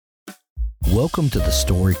Welcome to the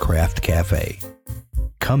Storycraft Café.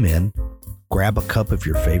 Come in, grab a cup of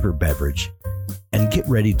your favorite beverage, and get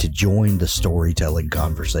ready to join the storytelling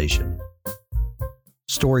conversation.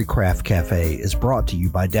 Storycraft Café is brought to you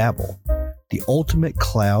by Dabble, the ultimate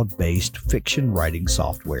cloud-based fiction writing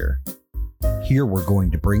software. Here we're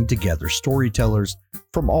going to bring together storytellers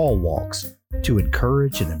from all walks to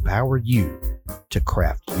encourage and empower you to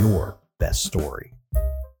craft your best story.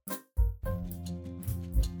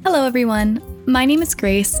 Hello everyone, my name is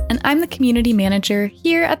Grace and I'm the community manager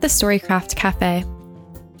here at the Storycraft Café.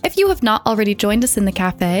 If you have not already joined us in the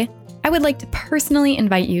cafe, I would like to personally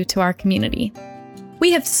invite you to our community.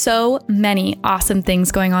 We have so many awesome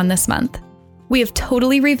things going on this month. We have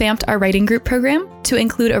totally revamped our writing group program to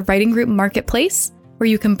include a writing group marketplace where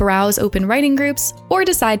you can browse open writing groups or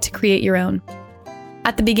decide to create your own.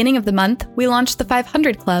 At the beginning of the month, we launched the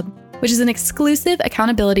 500 Club, which is an exclusive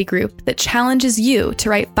accountability group that challenges you to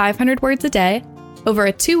write 500 words a day over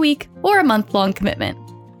a 2-week or a month-long commitment.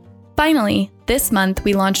 Finally, this month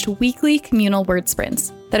we launched weekly communal word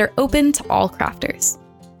sprints that are open to all crafters.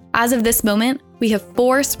 As of this moment, we have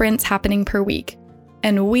 4 sprints happening per week,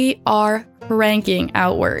 and we are cranking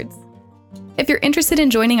out words. If you're interested in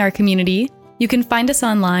joining our community, you can find us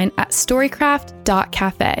online at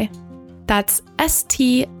storycraft.cafe. That's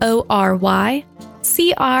StoryCraft.cafe.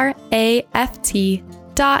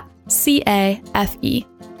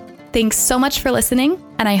 Thanks so much for listening,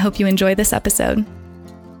 and I hope you enjoy this episode.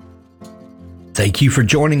 Thank you for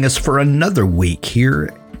joining us for another week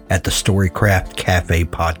here at the Storycraft Cafe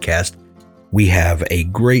podcast. We have a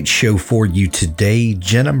great show for you today.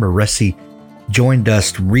 Jenna Moreci joined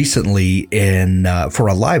us recently for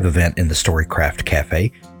a live event in the Storycraft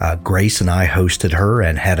Cafe. Grace and I hosted her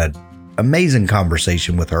and had an amazing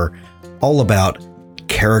conversation with her all about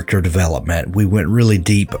character development. We went really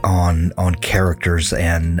deep on characters,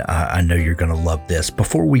 and I know you're going to love this.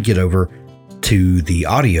 Before we get over to the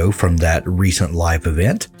audio from that recent live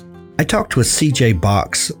event, I talked with CJ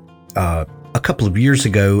Box a couple of years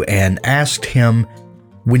ago and asked him,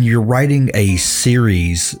 when you're writing a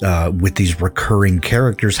series with these recurring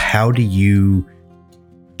characters, how do you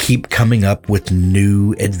keep coming up with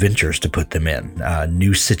new adventures to put them in,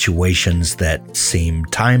 new situations that seem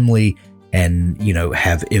timely and,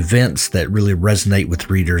 have events that really resonate with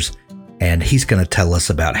readers? And he's going to tell us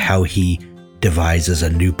about how he devises a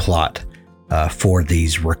new plot for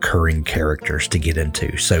these recurring characters to get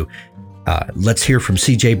into. So let's hear from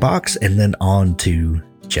CJ Box and then on to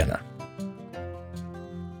Jenna.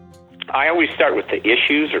 I always start with the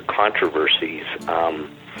issues or controversies.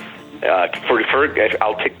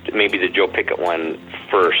 I'll take maybe the Joe Pickett one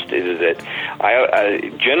first. Is that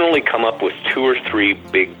I generally come up with 2 or 3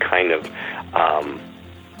 big kind of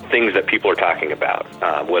things that people are talking about,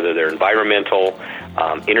 whether they're environmental,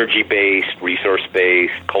 energy-based,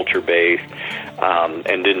 resource-based, culture-based,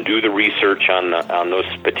 and then do the research on those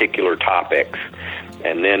particular topics,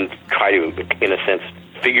 and then try to, in a sense,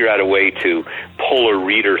 figure out a way to pull a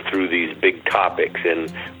reader through these big topics in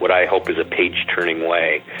what I hope is a page-turning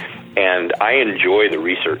way. And I enjoy the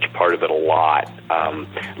research part of it a lot,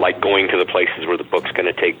 like going to the places where the book's going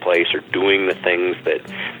to take place or doing the things that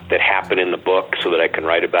happen in the book so that I can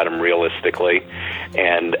write about them realistically.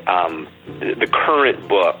 And the current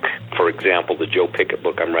book, for example, the Joe Pickett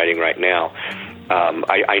book I'm writing right now,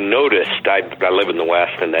 I noticed, I live in the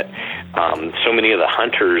West, and that so many of the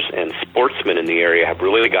hunters and sportsmen in the area have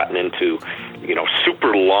really gotten into,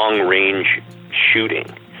 super long-range shooting,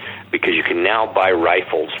 because you can now buy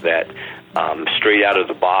rifles that, straight out of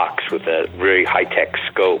the box with a very high-tech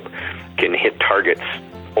scope, can hit targets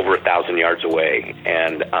over 1,000 yards away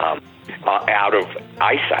and out of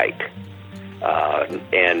eyesight.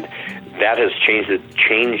 And that has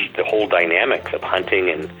changed the whole dynamics of hunting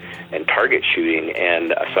and target shooting,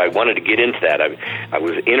 and so I wanted to get into that. I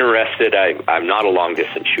was interested. I'm not a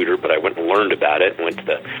long-distance shooter, but I went and learned about it, went to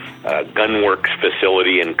the Gunworks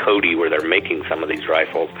facility in Cody where they're making some of these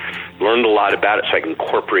rifles, learned a lot about it so I can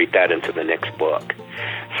incorporate that into the next book.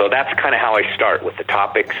 So that's kind of how I start, with the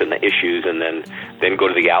topics and the issues, and then go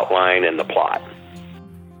to the outline and the plot.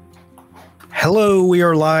 Hello, we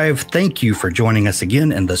are live. Thank you for joining us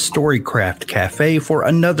again in the Storycraft Cafe for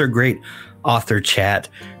another great author chat.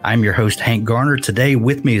 I'm your host, Hank Garner. Today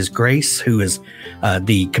with me is Grace, who is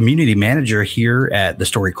the community manager here at the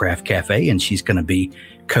Storycraft Cafe, and she's going to be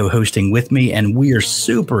co-hosting with me. And we are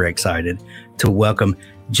super excited to welcome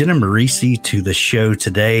Jenna Moreci to the show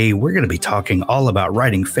today. We're going to be talking all about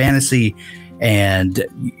writing fantasy and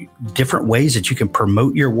different ways that you can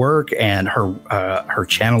promote your work, and her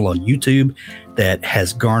channel on YouTube that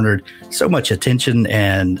has garnered so much attention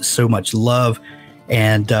and so much love.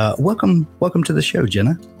 And welcome to the show,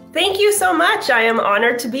 Jenna. Thank you so much. I am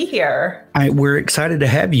honored to be here. We're excited to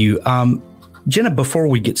have you. Jenna, before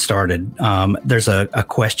we get started, there's a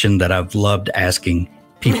question that I've loved asking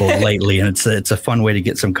people lately, and it's a fun way to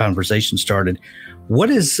get some conversation started. What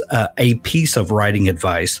is a piece of writing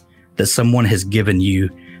advice that someone has given you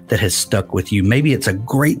that has stuck with you? Maybe it's a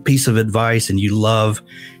great piece of advice and you love,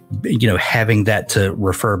 having that to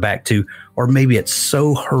refer back to, or maybe it's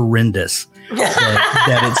so horrendous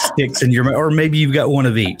that it sticks in your mind, or maybe you've got one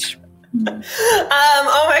of each.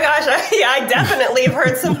 Oh my gosh. I definitely have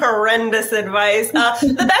heard some horrendous advice.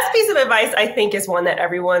 The best piece of advice, I think, is one that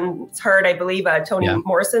everyone's heard. I believe Toni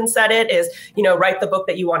Morrison said it is, write the book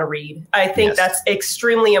that you want to read. I think that's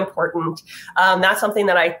extremely important. That's something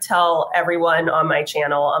that I tell everyone on my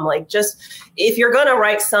channel. I'm like, just if you're going to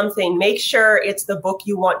write something, make sure it's the book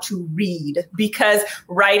you want to read, because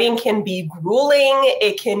writing can be grueling.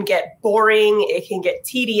 It can get boring. It can get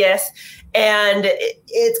tedious. And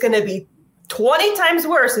it's going to be 20 times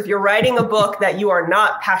worse if you're writing a book that you are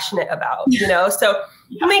not passionate about, So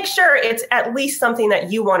make sure it's at least something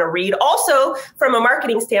that you want to read. Also, from a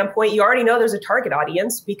marketing standpoint, you already know there's a target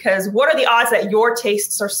audience, because what are the odds that your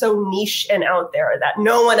tastes are so niche and out there that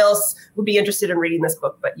no one else would be interested in reading this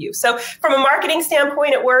book but you? So from a marketing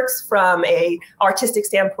standpoint, it works. From a artistic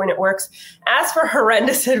standpoint, it works. As for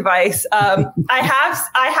horrendous advice, I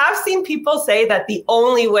have seen people say that the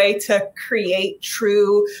only way to create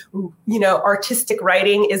true, artistic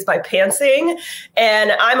writing is by pantsing.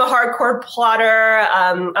 And I'm a hardcore plotter.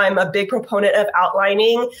 I'm a big proponent of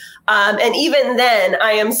outlining. And even then,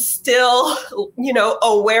 I am still,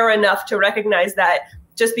 aware enough to recognize that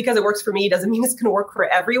just because it works for me doesn't mean it's going to work for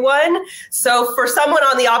everyone. So for someone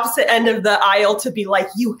on the opposite end of the aisle to be like,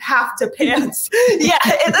 you have to pants.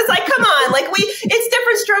 It's like, come on, it's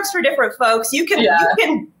different strokes for different folks. You can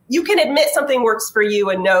admit something works for you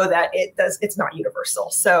and know that it's not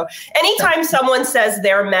universal. So anytime someone says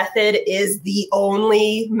their method is the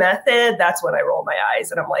only method, that's when I roll my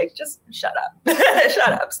eyes and I'm like, just shut up,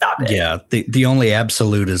 shut up, stop it. Yeah. The only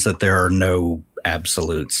absolute is that there are no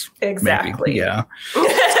absolutes. Exactly. Maybe. Yeah.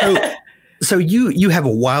 So you have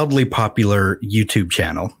a wildly popular YouTube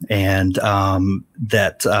channel, and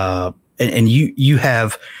you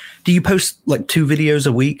have, do you post like 2 videos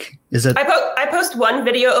a week? Is it? I post 1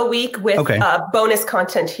 video a week with bonus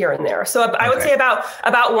content here and there. So I would say about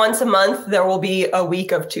once a month there will be a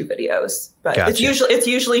week of 2 videos, but It's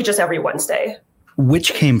usually just every Wednesday.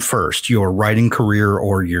 Which came first, your writing career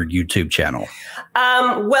or your YouTube channel?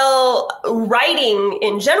 Well, writing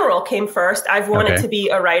in general came first. I've wanted to be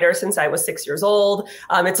a writer since I was 6 years old.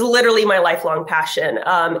 It's literally my lifelong passion.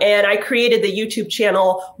 And I created the YouTube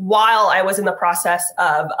channel while I was in the process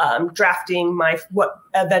of drafting what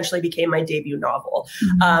eventually became my debut novel.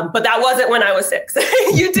 But that wasn't when I was 6.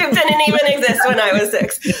 YouTube didn't even exist when I was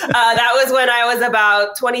 6. That was when I was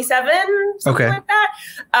about 27, something like that.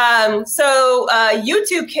 So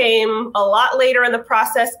YouTube came a lot later in the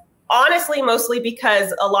process. Honestly, mostly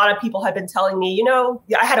because a lot of people had been telling me,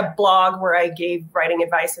 I had a blog where I gave writing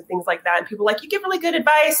advice and things like that. And people were like, you give really good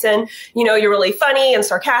advice and, you're really funny and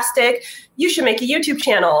sarcastic. You should make a YouTube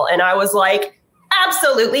channel. And I was like,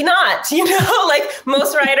 absolutely not. Like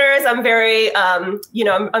most writers, I'm very, I'm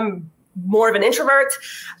more of an introvert.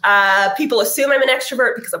 People assume I'm an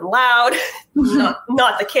extrovert because I'm loud.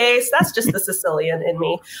 Not the case. That's just the Sicilian in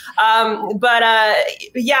me. But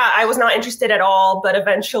I was not interested at all. But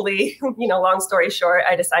eventually, long story short,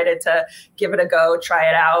 I decided to give it a go, try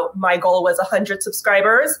it out. My goal was 100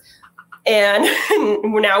 subscribers. And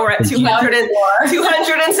now we're at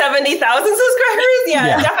 270,000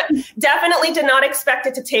 subscribers. Definitely did not expect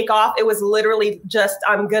it to take off. It was literally just,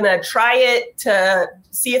 I'm going to try it to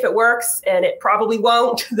see if it works, and it probably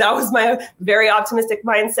won't. That was my very optimistic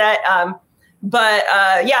mindset.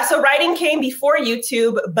 So writing came before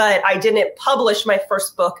YouTube, but I didn't publish my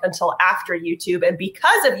first book until after YouTube. And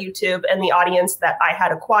because of YouTube and the audience that I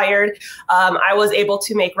had acquired, I was able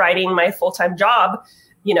to make writing my full-time job,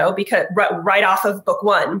 because right off of book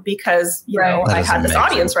 1, because, I had this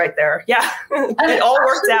audience right there. Yeah. It all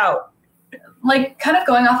worked out. Like, kind of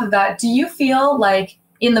going off of that, do you feel like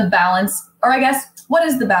in the balance, or I guess, what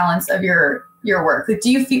is the balance of your work? Like,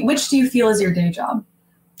 which do you feel is your day job?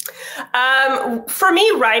 For me,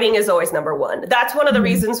 writing is always number 1. That's one of the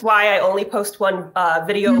reasons why I only post 1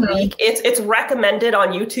 video a week. It's recommended on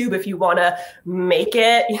YouTube if you want to make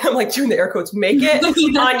it. I'm like doing the air quotes, make it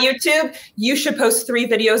on YouTube. You should post 3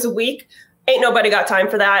 videos a week. ain't nobody got time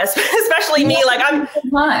for that, especially me. Like I'm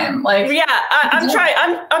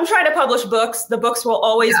trying to publish books. The books will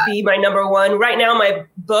always be my number one. Right now, my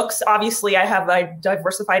books, obviously I have a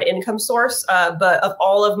diversified income source, but of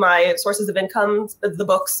all of my sources of income, the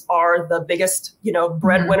books are the biggest,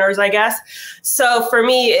 breadwinners, I guess. So for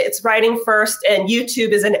me, it's writing first, and YouTube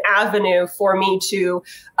is an avenue for me to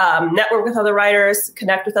network with other writers,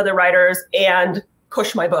 connect with other writers, and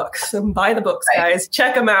push my books and buy the books, guys.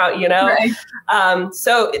 Check them out, Right.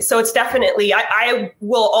 So it's definitely, I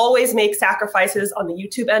will always make sacrifices on the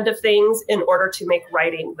YouTube end of things in order to make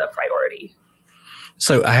writing the priority.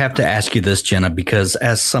 So I have to ask you this, Jenna, because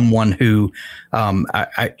as someone who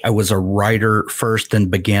I was a writer first and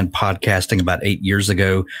began podcasting about 8 years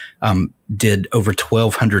ago, did over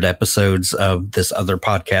 1,200 episodes of this other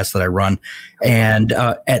podcast that I run. And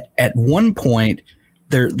at one point,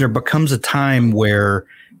 there becomes a time where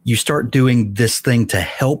you start doing this thing to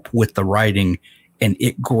help with the writing, and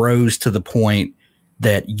it grows to the point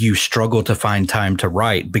that you struggle to find time to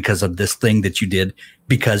write because of this thing that you did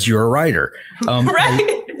because you're a writer.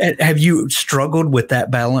 Right. Have you struggled with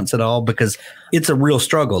that balance at all? Because it's a real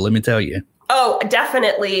struggle, let me tell you. Oh,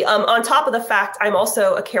 definitely. On top of the fact, I'm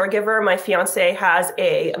also a caregiver. My fiance has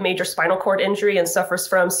a major spinal cord injury and suffers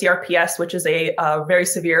from CRPS, which is a very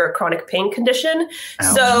severe chronic pain condition.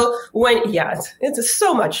 Ow. So it's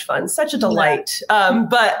so much fun, such a delight.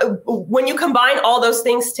 But when you combine all those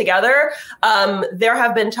things together, there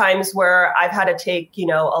have been times where I've had to take,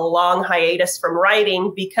 a long hiatus from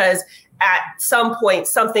writing because at some point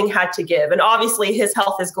something had to give. And obviously his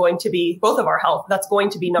health is going to be, both of our health, that's going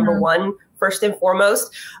to be number one, first and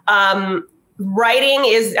foremost. Writing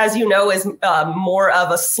is, as you know, is more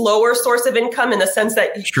of a slower source of income in the sense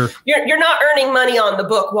that you're not earning money on the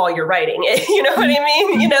book while you're writing it. You know what I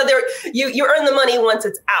mean? You earn the money once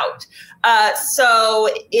it's out. So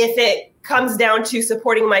if it comes down to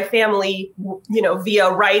supporting my family,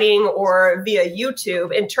 via writing or via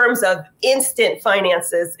YouTube, in terms of instant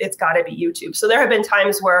finances, it's got to be YouTube. So there have been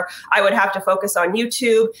times where I would have to focus on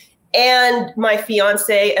YouTube, and my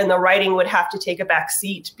fiance and the writing would have to take a back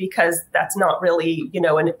seat because that's not really,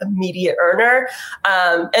 an immediate earner.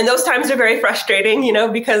 And those times are very frustrating,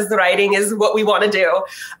 because the writing is what we want to do.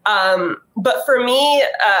 But for me,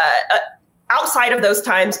 outside of those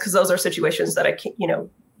times, because those are situations that I can't,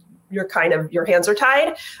 your hands are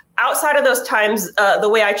tied. Outside of those times, the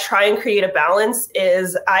way I try and create a balance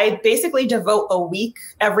is I basically devote a week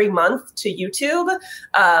every month to YouTube.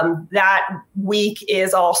 That week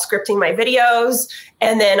is all scripting my videos,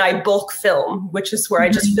 and then I bulk film, which is where I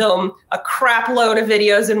just film a crap load of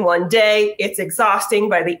videos in one day. It's exhausting.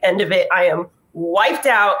 By the end of it, I am wiped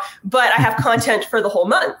out, but I have content for the whole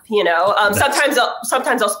month. Sometimes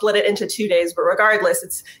I'll split it into 2 days, but regardless,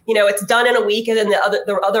 it's it's done in a week, and then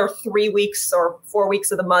the other 3 weeks or 4 weeks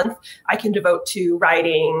of the month I can devote to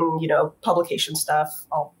writing, publication stuff,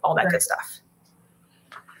 all that good stuff.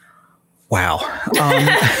 Wow.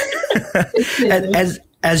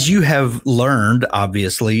 As you have learned,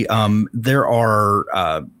 obviously, there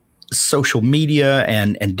are social media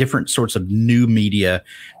and different sorts of new media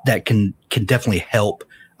that can definitely help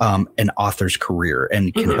an author's career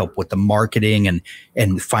and can help with the marketing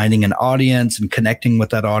and finding an audience and connecting with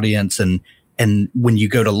that audience. And when you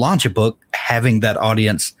go to launch a book, having that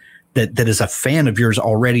audience that is a fan of yours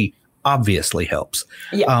already obviously helps.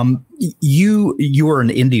 Yeah. You are an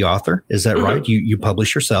indie author. Is that right? You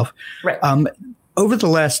publish yourself. Right. Over the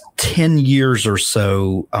last 10 years or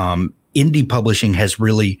so, indie publishing has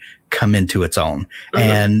really come into its own.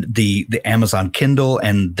 And the Amazon Kindle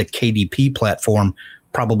and the KDP platform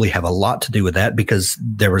probably have a lot to do with that, because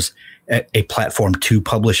there was a platform to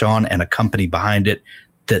publish on and a company behind it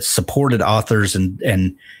that supported authors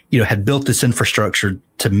and had built this infrastructure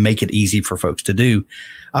to make it easy for folks to do.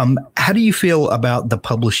 How do you feel about the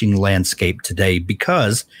publishing landscape today?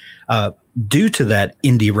 Because due to that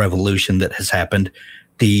indie revolution that has happened,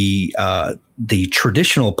 the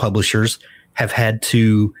traditional publishers have had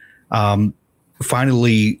to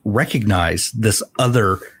finally recognize this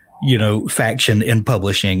other, faction in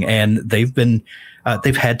publishing, and they've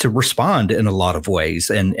had to respond in a lot of ways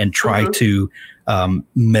and try to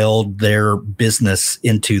meld their business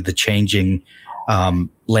into the changing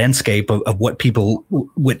landscape of what people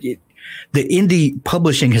would. The indie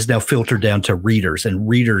publishing has now filtered down to readers, and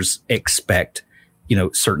readers expect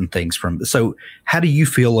certain things from. So how do you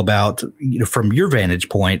feel about, from your vantage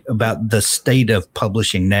point, about the state of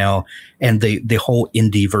publishing now and the whole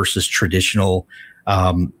indie versus traditional,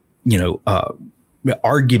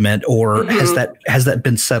 argument, or has that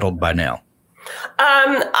been settled by now?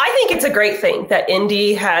 I think it's a great thing that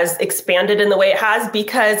indie has expanded in the way it has,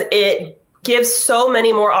 because it gives so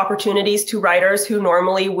many more opportunities to writers who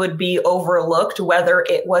normally would be overlooked, whether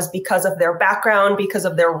it was because of their background, because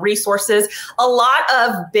of their resources. A lot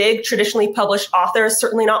of big traditionally published authors,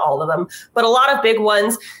 certainly not all of them, but a lot of big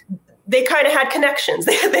ones, they kind of had connections.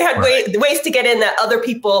 They had ways to get in that other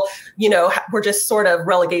people, were just sort of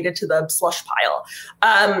relegated to the slush pile.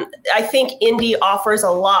 I think indie offers a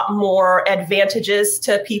lot more advantages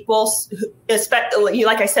to people, especially,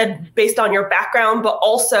 like I said, based on your background, but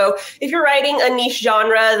also if you're writing a niche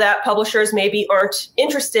genre that publishers maybe aren't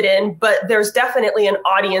interested in, but there's definitely an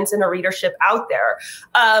audience and a readership out there.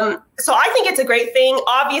 So I think it's a great thing.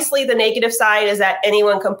 Obviously, the negative side is that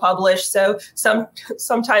anyone can publish. So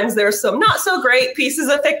sometimes there's some not so great pieces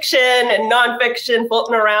of fiction and nonfiction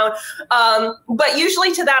floating around. But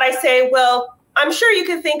usually to that, I say, well, I'm sure you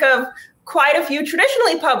can think of quite a few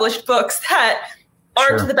traditionally published books that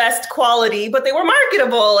aren't the best quality, but they were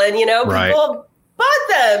marketable and, people bought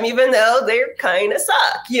them, even though they kind of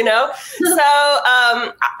suck, So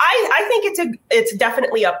I think it's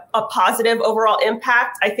definitely a positive overall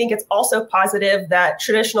impact. I think it's also positive that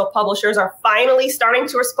traditional publishers are finally starting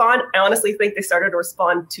to respond. I honestly think they started to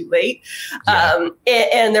respond too late,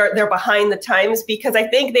 and they're behind the times, because I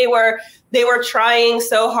think they were trying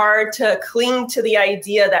so hard to cling to the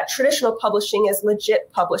idea that traditional publishing is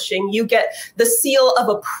legit publishing. You get the seal of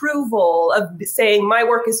approval of saying my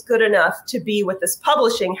work is good enough to be with this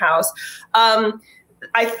publishing house.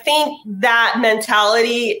 I think that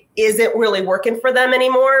mentality isn't really working for them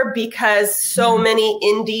anymore, because so many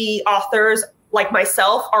indie authors like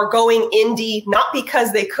myself are going indie, not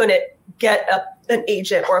because they couldn't get an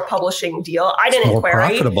agent or a publishing deal. I didn't query.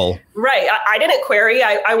 Profitable. Right. I didn't query.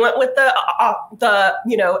 I went with the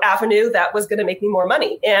avenue that was going to make me more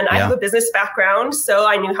money. And I have a business background, so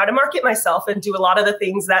I knew how to market myself and do a lot of the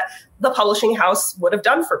things that the publishing house would have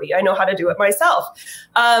done for me. I know how to do it myself.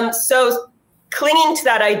 So clinging to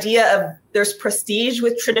that idea of there's prestige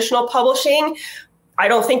with traditional publishing, I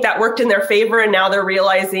don't think that worked in their favor. And now they're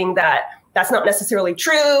realizing that that's not necessarily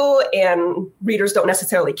true, and readers don't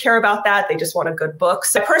necessarily care about that. They just want a good book.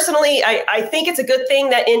 So personally, I think it's a good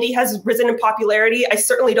thing that indie has risen in popularity. I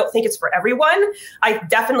certainly don't think it's for everyone. I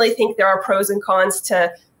definitely think there are pros and cons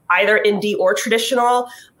to either indie or traditional,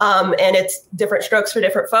 and it's different strokes for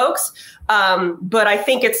different folks. But I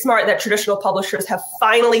think it's smart that traditional publishers have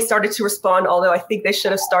finally started to respond, although I think they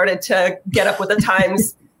should have started to get up with the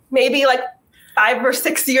times maybe like 5 or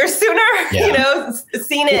 6 years sooner,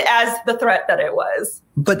 seen it as the threat that it was.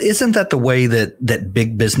 But isn't that the way that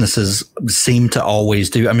big businesses seem to always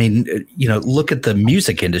do? I mean, look at the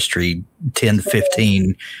music industry 10,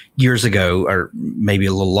 15 years ago, or maybe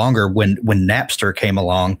a little longer, when Napster came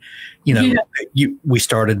along. We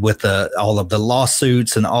started with all of the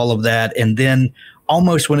lawsuits and all of that. And then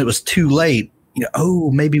almost when it was too late,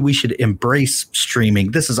 maybe we should embrace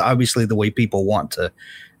streaming. This is obviously the way people want to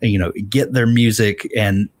get their music,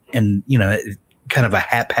 and kind of a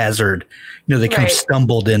haphazard, they kind of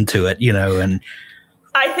stumbled into it, and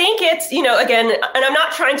I think it's, again, and I'm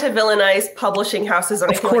not trying to villainize publishing houses or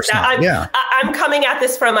anything like that. I'm coming at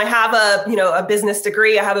this from, I have a business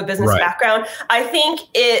degree. I have a business background. I think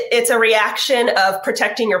it's a reaction of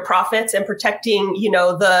protecting your profits and protecting,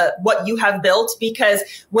 what you have built, because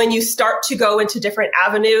when you start to go into different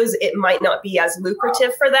avenues, it might not be as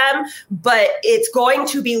lucrative for them, but it's going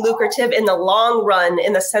to be lucrative in the long run,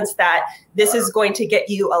 in the sense that this is going to get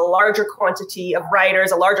you a larger quantity of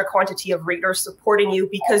writers, a larger quantity of readers supporting you,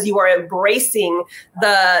 because you are embracing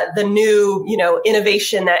the new,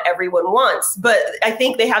 innovation that everyone wants. But I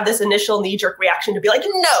think they have this initial knee-jerk reaction to be like,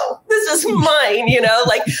 no, this is mine,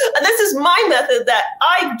 this is my method that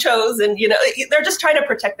I chose. And, they're just trying to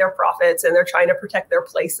protect their profits, and they're trying to protect their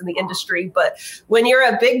place in the industry. But when you're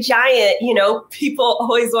a big giant, people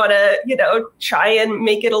always want to, try and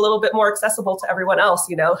make it a little bit more accessible to everyone else,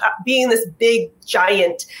 being this big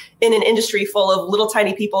giant in an industry full of little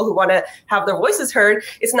tiny people who want to have their voices heard,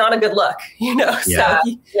 it's not a good look,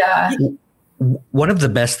 So one of the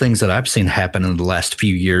best things that I've seen happen in the last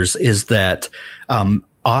few years is that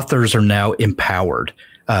authors are now empowered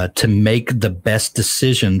to make the best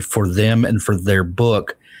decision for them and for their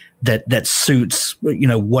book that suits,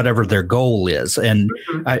 whatever their goal is. And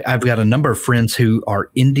I've got a number of friends who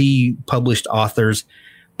are indie published authors,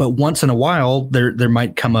 but once in a while there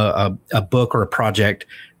might come a book or a project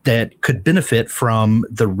that could benefit from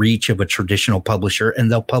the reach of a traditional publisher,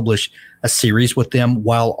 and they'll publish a series with them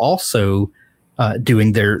while also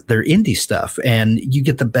doing their indie stuff. And you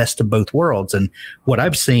get the best of both worlds. And what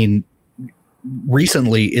I've seen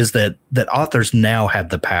recently is that authors now have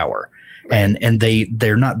the power. and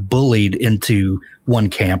they're not bullied into one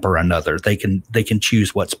camp or another. They can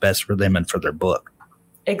choose what's best for them and for their book.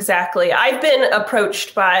 Exactly. I've been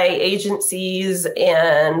approached by agencies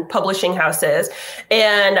and publishing houses,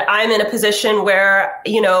 and I'm in a position where,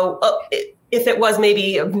 if it was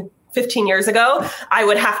maybe 15 years ago, I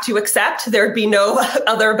would have to accept. There'd be no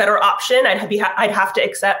other better option. I'd have to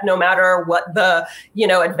accept no matter what the,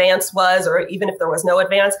 advance was, or even if there was no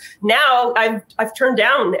advance. Now I've turned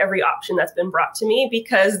down every option that's been brought to me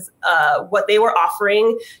because what they were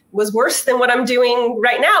offering was worse than what I'm doing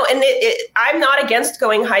right now. And I'm not against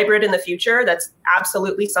going hybrid in the future. That's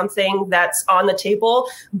absolutely something that's on the table.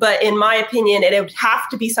 But in my opinion, it would have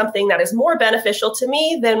to be something that is more beneficial to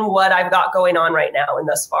me than what I've got going on right now. And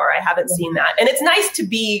thus far, I haven't seen that. And it's nice to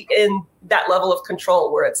be in that level of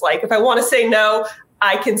control where it's like, if I want to say no,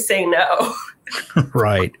 I can say no.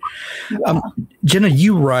 Right. Jenna,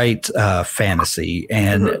 you write fantasy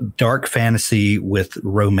and dark fantasy with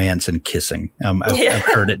romance and kissing. I've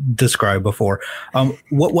heard it described before.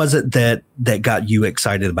 What was it that got you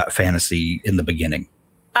excited about fantasy in the beginning?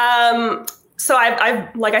 So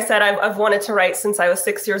I've like I said, I've wanted to write since I was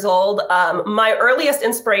 6 years old. My earliest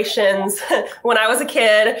inspirations when I was a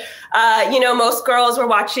kid, most girls were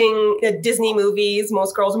watching Disney movies.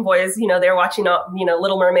 Most girls and boys, they were watching,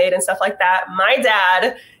 Little Mermaid and stuff like that. My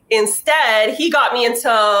dad, instead, he got me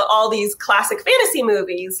into all these classic fantasy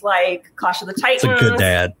movies like Clash of the Titans. It's a good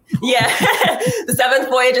dad. Yeah. The Seventh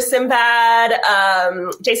Voyage of Sinbad,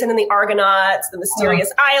 Jason and the Argonauts, The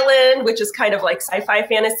Mysterious Island, which is kind of like sci-fi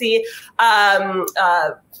fantasy.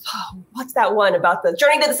 What's that one about the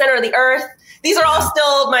Journey to the Center of the Earth? These are all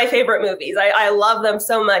still my favorite movies. I love them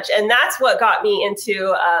so much. And that's what got me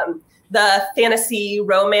into the fantasy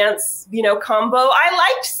romance, combo. I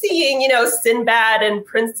liked seeing, Sinbad and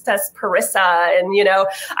Princess Parissa, and,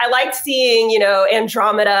 I liked seeing,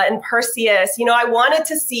 Andromeda and Perseus. I wanted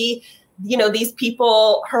to see, these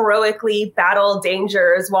people heroically battle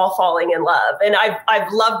dangers while falling in love. And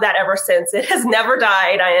I've loved that ever since. It has never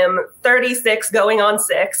died. I am 36 going on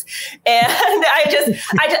 6. And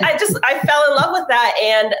I fell in love with that.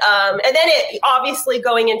 And then it obviously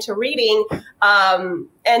going into reading,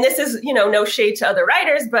 and this is, no shade to other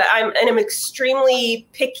writers, but I'm an extremely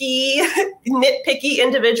picky, nitpicky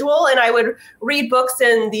individual. And I would read books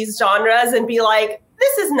in these genres and be like,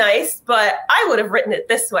 this is nice, but I would have written it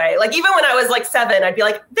this way. Like, even when I was like 7, I'd be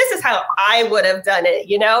like, this is how I would have done it,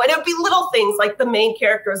 and it would be little things like the main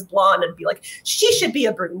character is blonde and be like, she should be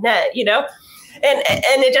a brunette, and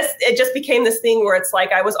it just became this thing where it's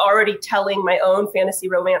like I was already telling my own fantasy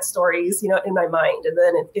romance stories, in my mind. And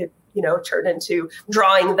then it turned into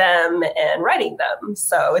drawing them and writing them.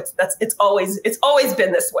 So it's always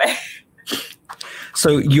been this way.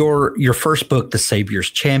 So your first book, The Savior's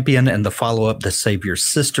Champion, and the follow-up, The Savior's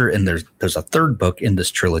Sister, and there's a third book in this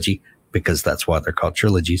trilogy, because that's why they're called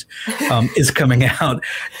trilogies, is coming out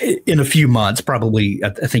in a few months, probably, I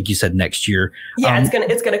think you said next year. Yeah,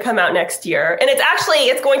 it's gonna come out next year. And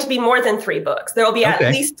it's going to be more than 3 books. There will be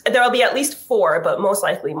at least 4, but most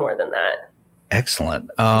likely more than that. Excellent.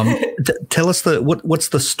 Tell us what's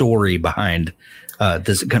the story behind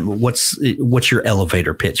this? What's your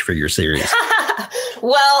elevator pitch for your series?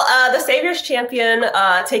 Well, The Savior's Champion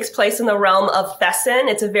takes place in the realm of Thesson.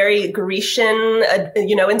 It's a very Grecian,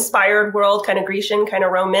 inspired world, kind of Grecian, kind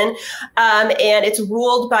of Roman. And it's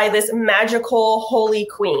ruled by this magical holy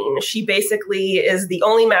queen. She basically is the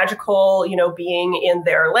only magical, being in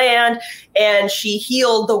their land. And she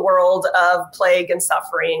healed the world of plague and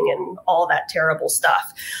suffering and all that terrible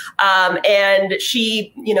stuff. And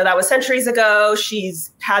she, that was centuries ago.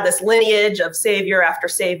 She's had this lineage of savior after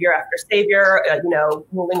savior after savior,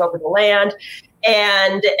 ruling over the land.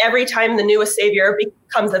 And every time the newest savior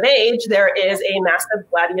becomes of age, there is a massive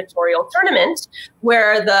gladiatorial tournament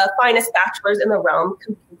where the finest bachelors in the realm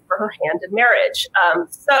compete for her hand in marriage.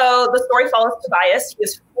 So the story follows Tobias. He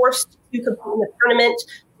is forced to compete in the tournament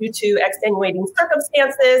due to extenuating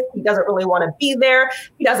circumstances. He doesn't really want to be there.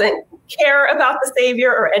 He doesn't care about the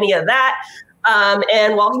savior or any of that.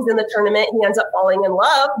 And while he's in the tournament, he ends up falling in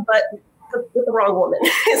love, but with the wrong woman.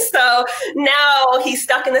 So now he's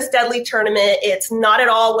stuck in this deadly tournament. It's not at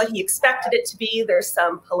all what he expected it to be. There's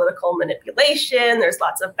some political manipulation. There's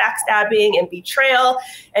lots of backstabbing and betrayal.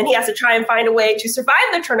 And he has to try and find a way to survive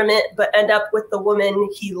the tournament, but end up with the woman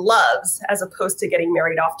he loves, as opposed to getting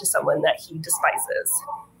married off to someone that he despises.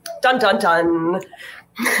 Dun, dun, dun.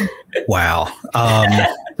 Wow.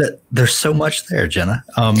 There's so much there, Jenna.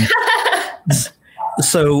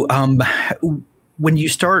 So when you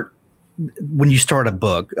start when you start a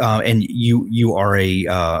book, and you are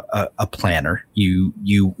a planner,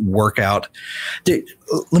 you work out.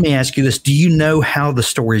 Let me ask you this: do you know how the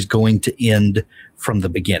story is going to end from the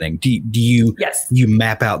beginning? Do you Yes. you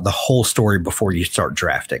map out the whole story before you start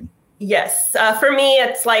drafting? Yes. For me,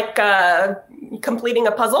 it's like completing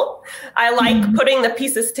a puzzle. I like putting the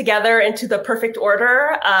pieces together into the perfect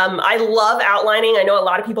order. I love outlining. I know a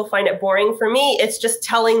lot of people find it boring. For me, it's just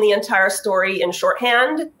telling the entire story in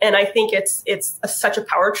shorthand. And I think it's such a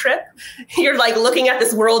power trip. You're like looking at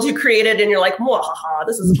this world you created and you're like, "Mwahaha,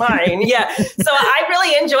 this is mine." Yeah. So I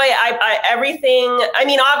really enjoy it. Everything. I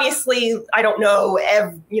mean, obviously, I don't know,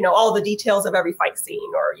 all the details of every fight scene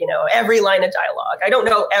or, every line of dialogue. I don't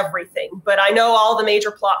know everything, but I know all the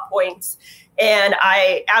major plot points. And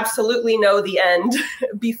I absolutely know the end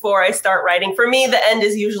before I start writing. For me, the end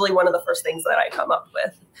is usually one of the first things that I come up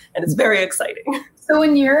with, and it's very exciting. So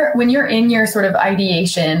when you're in your sort of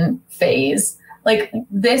ideation phase, like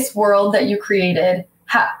this world that you created,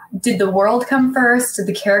 did the world come first? Did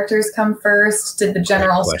the characters come first? Did the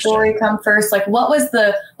general story come first? Like, what was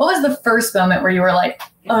the first moment where you were like,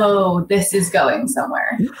 "Oh, this is going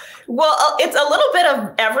somewhere"? Well, it's a little bit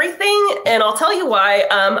of everything, and I'll tell you why.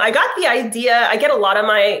 I got the idea. I get a lot of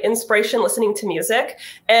my inspiration listening to music,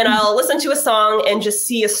 and I'll listen to a song and just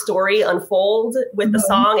see a story unfold with the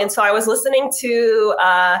song. And so I was listening to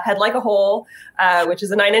Head Like a Hole, which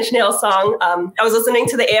is a Nine Inch Nails song. I was listening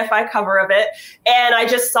to the AFI cover of it, and I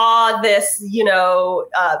just saw this,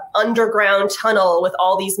 underground tunnel with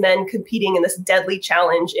all these men competing in this deadly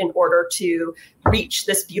challenge in order to reach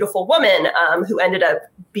this beautiful woman who ended up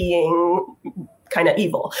being kind of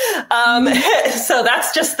evil. So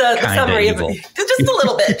that's just the summary of it. Just a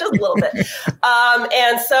little bit.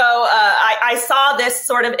 And so I saw this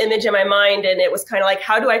sort of image in my mind, and it was kind of like,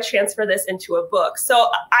 how do I transfer this into a book? So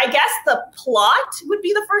I guess the plot would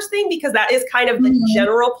be the first thing, because that is kind of the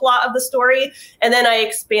general plot of the story. And then I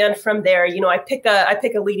expand from there. I pick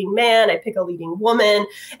a leading man, I pick a leading woman,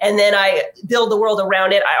 and then I build the world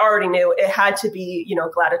around it. I already knew it had to be,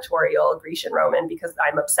 gladiatorial, Grecian, Roman, because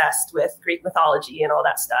I'm obsessed with Greek mythology and all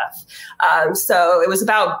that stuff. So it was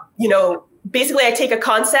about, basically I take a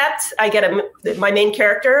concept, I get my main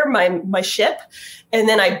character, my ship, and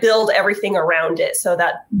then I build everything around it so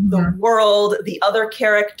that the world, the other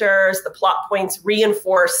characters, the plot points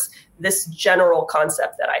reinforce this general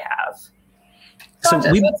concept that I have. Gotcha.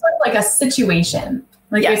 So it's sort of like a situation.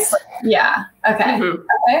 Like yes. Okay.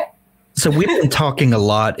 Okay. So we've been talking a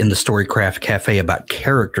lot in the Storycraft Cafe about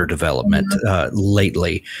character development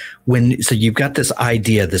lately. So you've got this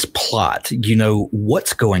idea, this plot, you know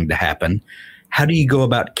what's going to happen. How do you go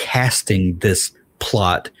about casting this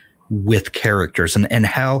plot with characters, and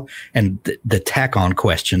the tack on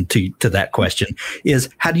question to that question is,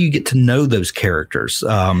 how do you get to know those characters?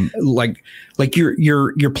 Like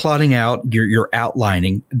you're plotting out, you're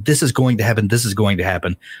outlining, this is going to happen.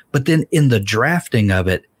 But then in the drafting of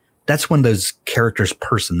it, that's when those characters'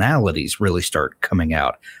 personalities really start coming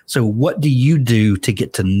out. So what do you do to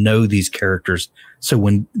get to know these characters? So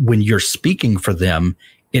when you're speaking for them,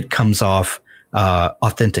 it comes off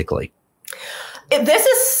authentically. This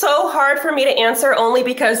is so hard for me to answer, only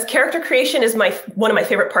because character creation is one of my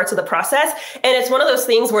favorite parts of the process. And it's one of those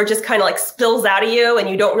things where it just kind of like spills out of you and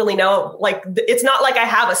you don't really know, like, it's not like I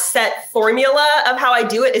have a set formula of how I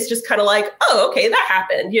do it. It's just kind of like, oh, okay, that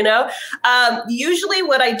happened, Usually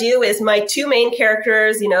what I do is my two main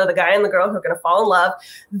characters, the guy and the girl who are going to fall in love,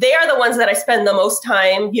 they are the ones that I spend the most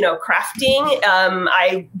time, crafting.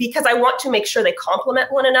 Because I want to make sure they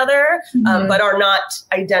complement one another, but are not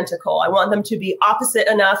identical. I want them to be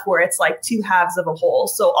opposite enough where it's like two halves of a whole.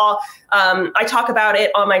 So I talk about it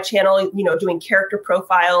on my channel, doing character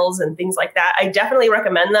profiles and things like that. I definitely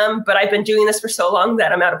recommend them, but I've been doing this for so long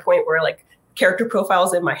that I'm at a point where like character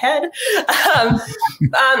profiles in my head.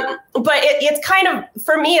 But it's kind of,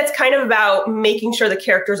 for me, it's kind of about making sure the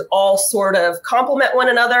characters all sort of complement one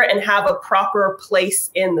another and have a proper place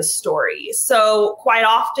in the story. So quite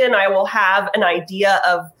often I will have an idea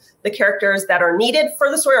of the characters that are needed for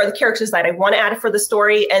the story, or the characters that I want to add for the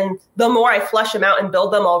story. And the more I flesh them out and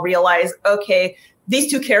build them, I'll realize, okay,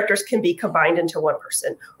 these two characters can be combined into one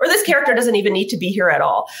person, or this character doesn't even need to be here at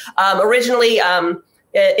all. Originally,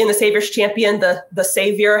 in the Savior's Champion, the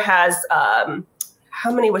Savior has,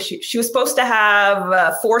 how many was she? She was supposed to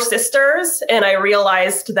have 4 sisters. And I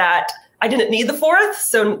realized that I didn't need the 4th.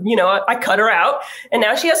 So, I cut her out, and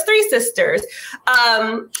now she has 3 sisters.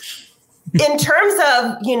 In terms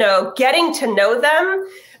of, getting to know them,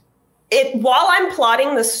 while I'm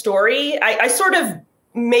plotting the story, I sort of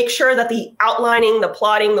make sure that the outlining, the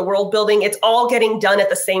plotting, the world building, it's all getting done at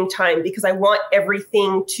the same time, because I want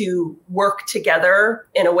everything to work together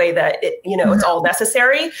in a way that it's all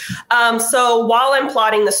necessary. So while I'm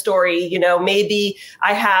plotting the story, maybe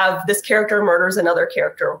I have this character murders another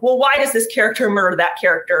character. Well, why does this character murder that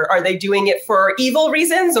character? Are they doing it for evil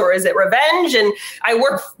reasons, or is it revenge? And I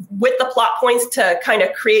work with the plot points to kind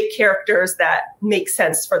of create characters that make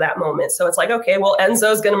sense for that moment. So it's like, okay, well,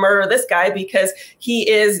 Enzo's going to murder this guy because he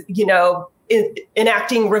is,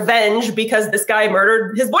 enacting revenge because this guy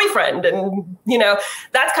murdered his boyfriend. And,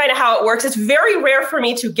 that's kind of how it works. It's very rare for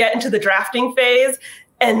me to get into the drafting phase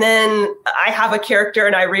and then I have a character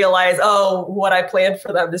and I realize, oh, what I planned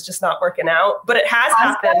for them is just not working out. But it has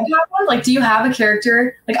happened. Like, do you have a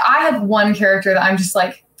character? Like, I have one character that I'm just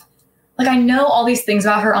like I know all these things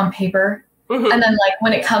about her on paper. Mm-hmm. And then like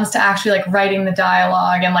when it comes to actually like writing the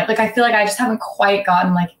dialogue and like I feel like I just haven't quite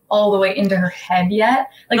gotten like all the way into her head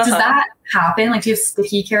yet. Like, does that happen? Like, do you have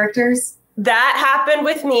sticky characters? That happened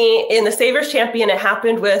with me in The Savior's Champion. It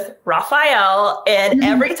happened with Raphael. And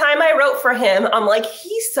every time I wrote for him, I'm like,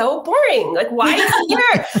 he's so boring. Like, why is he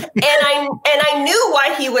here? and I knew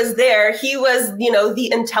why he was there. He was, the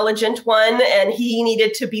intelligent one, and he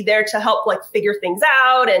needed to be there to help like figure things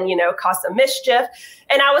out and, cause some mischief.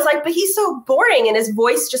 And I was like, but he's so boring, and his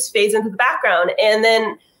voice just fades into the background. And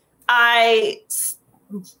then I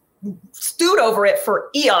stewed over it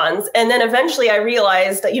for eons. And then eventually I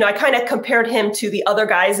realized that, I kind of compared him to the other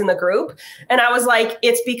guys in the group. And I was like,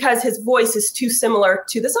 it's because his voice is too similar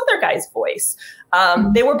to this other guy's voice.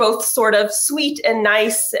 They were both sort of sweet and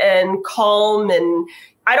nice and calm, and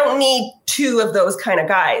I don't need two of those kind of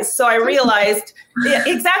guys. So I realized,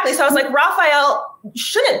 exactly. So I was like, Raphael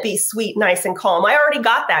shouldn't be sweet, nice, and calm. I already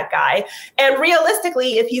got that guy. And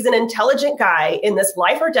realistically, if he's an intelligent guy in this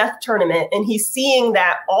life or death tournament, and he's seeing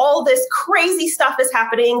that all this crazy stuff is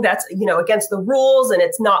happening that's, against the rules, and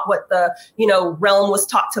it's not what the, realm was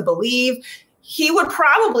taught to believe, he would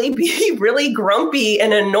probably be really grumpy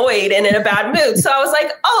and annoyed and in a bad mood. So I was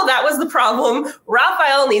like, oh, that was the problem.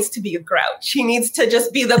 Raphael needs to be a grouch. He needs to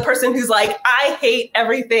just be the person who's like, I hate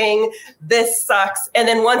everything. This sucks. And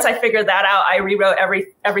then once I figured that out, I rewrote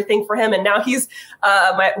everything for him. And now he's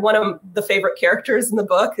one of the favorite characters in the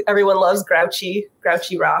book. Everyone loves grouchy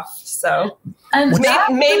Raph. So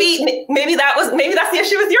maybe that's the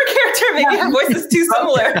issue with your character. Maybe her voice is too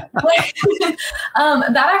similar.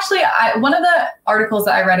 That actually, one of the articles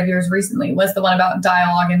that I read of yours recently was the one about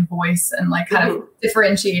dialogue and voice and like kind of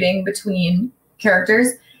differentiating between characters.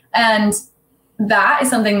 And that is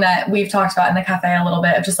something that we've talked about in the cafe a little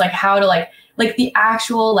bit, of just like how to like the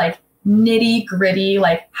actual like nitty gritty,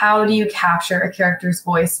 like how do you capture a character's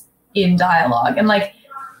voice in dialogue? And like,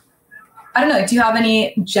 I don't know, like, do you have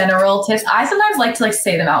any general tips? I sometimes like to like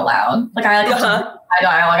say them out loud. Like I like to read my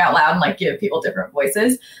dialogue out loud and like give people different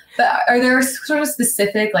voices. But are there sort of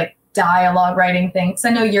specific like dialogue writing things?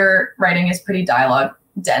 I know your writing is pretty dialogue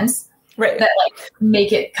dense, right? That like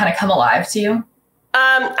make it kind of come alive to you.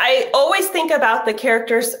 I always think about the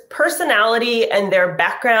character's personality and their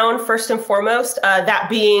background first and foremost. That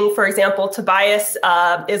being, for example, Tobias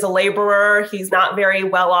is a laborer. He's not very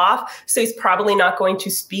well off, so he's probably not going to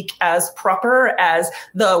speak as proper as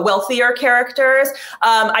the wealthier characters.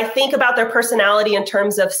 I think about their personality in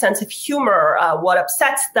terms of sense of humor, what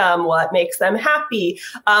upsets them, what makes them happy.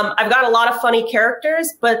 I've got a lot of funny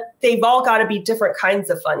characters, but they've all got to be different kinds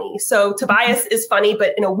of funny. So Tobias is funny,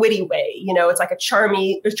 but in a witty way. It's like a charming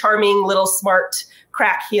little smart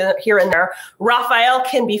crack here and there. Raphael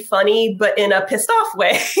can be funny, but in a pissed off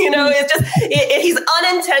way. It's just he's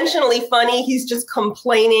unintentionally funny. He's just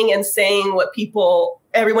complaining and saying what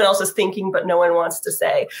everyone else is thinking, but no one wants to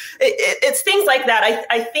say. It's things like that.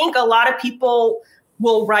 I think a lot of people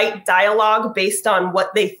will write dialogue based on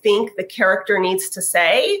what they think the character needs to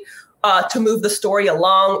say to move the story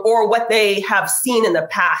along, or what they have seen in the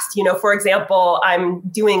past. For example, I'm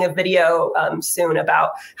doing a video soon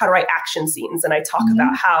about how to write action scenes. And I talk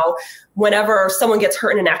about how whenever someone gets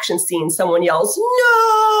hurt in an action scene, someone yells,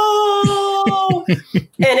 no!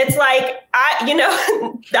 And it's like,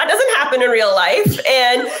 that doesn't happen in real life.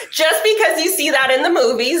 And just because you see that in the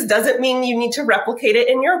movies doesn't mean you need to replicate it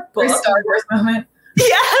in your book. Star Wars moment. Yeah,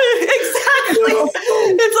 exactly.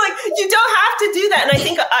 It's like, you don't have to do that. And I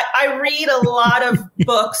think I read a lot of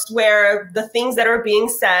books where the things that are being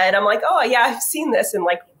said, I'm like, oh yeah, I've seen this in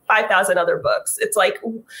like 5,000 other books. It's like,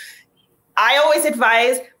 I always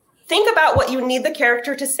advise, think about what you need the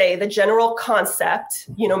character to say, the general concept,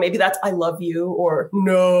 maybe that's I love you or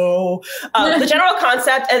no, the general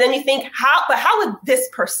concept. And then you think, how would this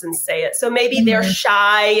person say it? So maybe they're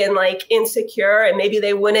shy and like insecure, and maybe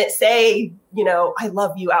they wouldn't say, I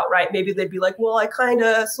love you outright. Maybe they'd be like, well, I kind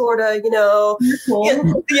of, sort of, cool. I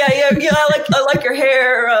like your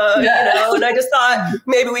hair, and I just thought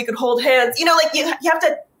maybe we could hold hands, you have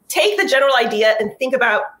to take the general idea and think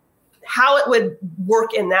about how it would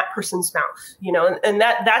work in that person's mouth, and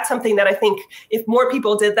that's something that I think if more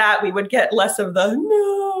people did that, we would get less of the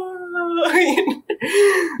no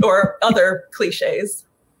or other cliches.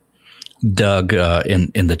 Doug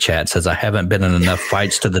in the chat says, I haven't been in enough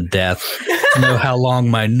fights to the death to know how long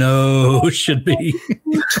my no should be.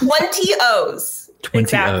 20 O's. 20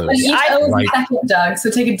 exactly. O's. Each O is a second, Doug, so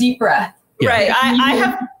take a deep breath. Yeah.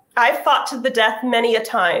 Right. I've fought to the death many a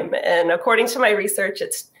time, and according to my research,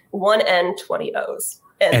 it's 1 N, 20 O's.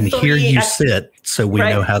 And here you sit, so we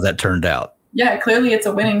know how that turned out. Yeah, clearly it's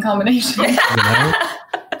a winning combination.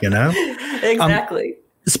 Exactly.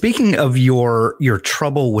 Speaking of your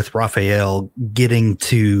trouble with Raphael getting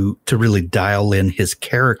to really dial in his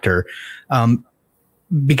character,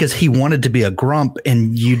 because he wanted to be a grump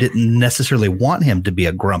and you didn't necessarily want him to be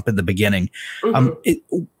a grump in the beginning.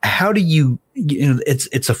 How do you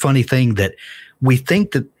it's a funny thing that we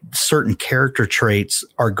think that certain character traits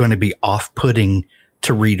are going to be off-putting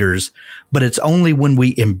to readers, but it's only when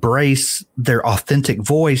we embrace their authentic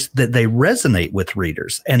voice that they resonate with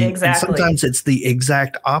readers. And sometimes it's the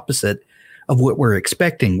exact opposite of what we're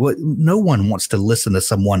expecting. No one wants to listen to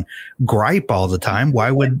someone gripe all the time. Why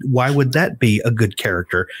would that be a good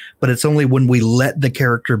character? But it's only when we let the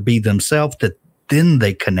character be themselves that then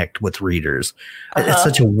they connect with readers. It's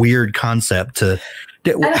such a weird concept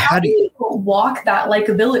how do you walk that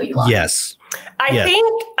likability line? Yes.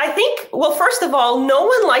 I think, well, first of all, no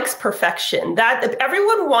one likes perfection. That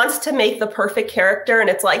everyone wants to make the perfect character. And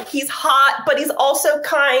it's like, he's hot, but he's also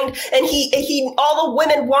kind. And he all the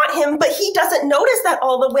women want him, but he doesn't notice that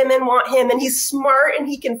all the women want him. And he's smart and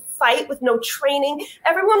he can fight with no training.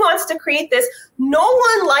 Everyone wants to create this. No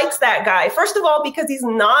one likes that guy. First of all, because he's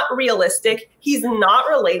not realistic. He's not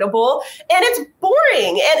relatable, and it's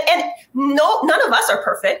boring. And none of us are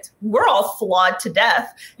perfect. We're all flawed to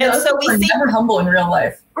death. And so we see never humble in real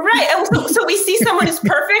life. Right. And so we see someone who's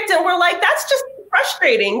perfect and we're like, that's just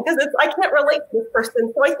frustrating because I can't relate to this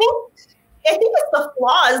person. So I think it's the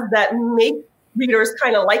flaws that make readers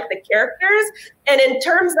kind of like the characters. And in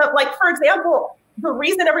terms of, like, for example, the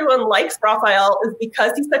reason everyone likes Raphael is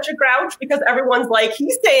because he's such a grouch, because everyone's like,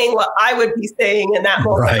 he's saying what I would be saying in that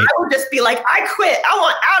moment. Right. I would just be like, I quit. I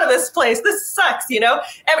want out of this place. This sucks.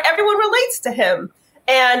 Everyone relates to him.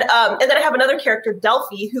 And then I have another character,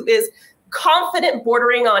 Delphi, who is confident,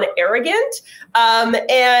 bordering on arrogant.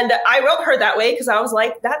 And I wrote her that way because I was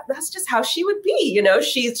like, that's just how she would be.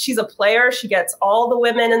 She's a player. She gets all the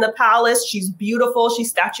women in the palace. She's beautiful. She's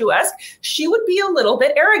statuesque. She would be a little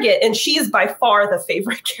bit arrogant. And she is by far the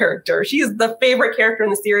favorite character. She is the favorite character in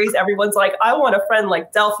the series. Everyone's like, I want a friend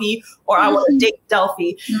like Delphi, or I want to date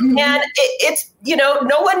Delphi. And it's,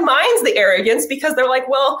 no one minds the arrogance because they're like,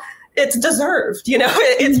 well, it's deserved,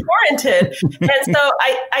 it's warranted. And so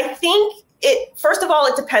I think first of all,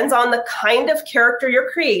 it depends on the kind of character you're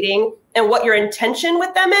creating and what your intention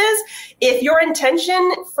with them is. If your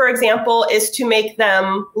intention, for example, is to make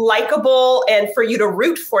them likable and for you to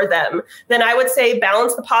root for them, then I would say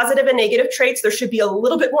balance the positive and negative traits. There should be a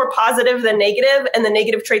little bit more positive than negative, and the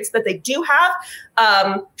negative traits that they do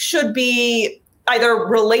have should be either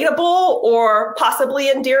relatable or possibly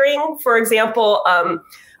endearing. For example,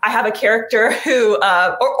 I have a character who,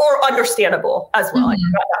 or understandable as well. I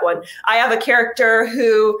forgot that one. I have a character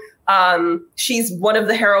who, she's one of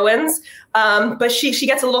the heroines, but she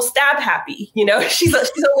gets a little stab happy. She's a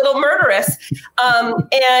little murderous,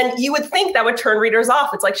 and you would think that would turn readers off.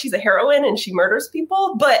 It's like she's a heroine and she murders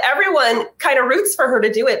people, but everyone kind of roots for her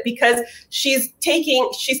to do it because she's taking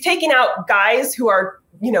out guys who are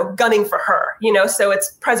gunning for her, so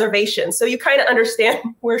it's preservation. So you kind of understand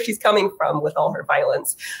where she's coming from with all her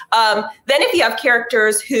violence. Then if you have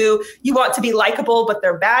characters who you want to be likable, but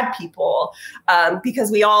they're bad people,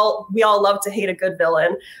 because we all love to hate a good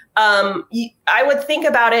villain. I would think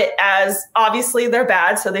about it as obviously they're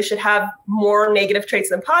bad, so they should have more negative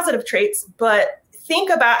traits than positive traits, but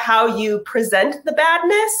think about how you present the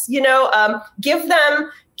badness, give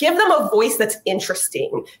them a voice that's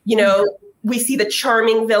interesting, we see the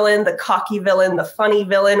charming villain, the cocky villain, the funny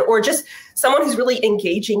villain, or just someone who's really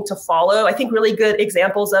engaging to follow. I think really good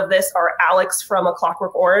examples of this are Alex from A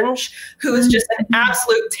Clockwork Orange, who is just an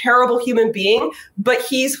absolute terrible human being, but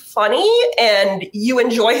he's funny and you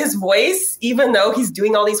enjoy his voice, even though he's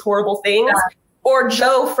doing all these horrible things. Yeah. Or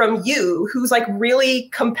Joe from You, who's like really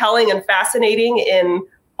compelling and fascinating in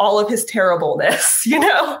all of his terribleness, you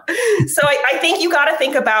know? So I think you got to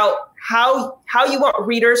think about how you want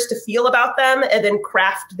readers to feel about them and then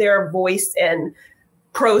craft their voice and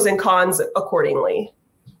pros and cons accordingly.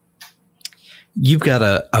 You've got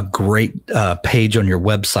a great page on your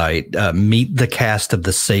website, Meet the Cast of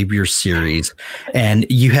the Savior series, and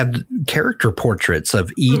you have character portraits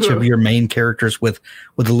of each of your main characters with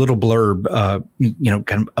a little blurb,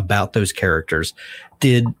 kind of about those characters.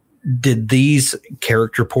 Did these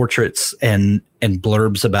character portraits and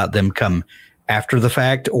blurbs about them come after the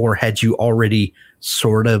fact, or had you already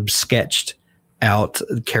sort of sketched out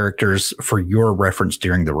characters for your reference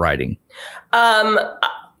during the writing?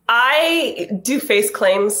 I do face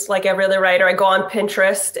claims like every other writer. I go on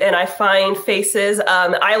Pinterest and I find faces.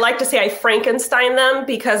 I like to say I Frankenstein them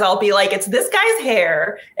because I'll be like, it's this guy's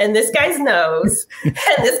hair and this guy's nose and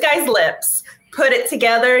this guy's lips. Put it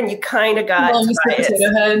together and you kind of got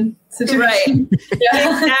it. Right.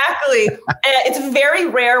 Yeah. Exactly. And it's very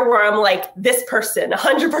rare where I'm like, this person,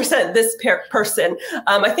 100% this person.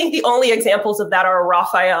 I think the only examples of that are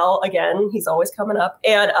Raphael, again, he's always coming up,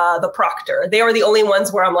 and the Proctor. They are the only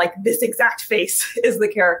ones where I'm like, this exact face is the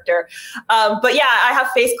character. But yeah, I have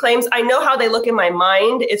face claims. I know how they look in my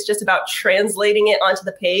mind. It's just about translating it onto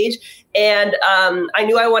the page. And I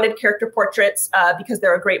knew I wanted character portraits because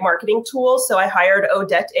they're a great marketing tool. So I hired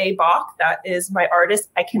Odette A. Bach. That is my artist.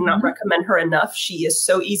 I cannot recommend her enough. She is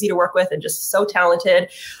so easy to work with and just so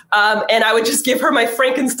talented. And I would just give her my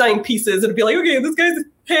Frankenstein pieces and be like, okay, this guy's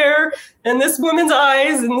hair and this woman's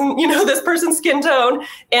eyes and, this person's skin tone.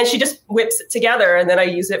 And she just whips it together. And then I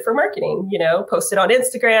use it for marketing, post it on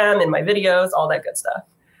Instagram and my videos, all that good stuff.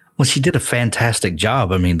 Well, she did a fantastic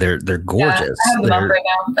job. I mean, they're gorgeous. Yeah, I have them up right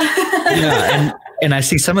now. Yeah, and I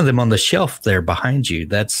see some of them on the shelf there behind you.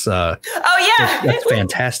 That's that's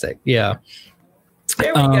fantastic. Yeah.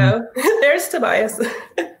 There we go. There's Tobias.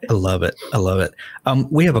 I love it.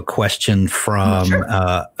 We have a question from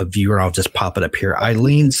a viewer. I'll just pop it up here.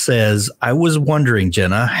 Eileen says, I was wondering,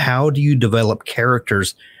 Jenna, how do you develop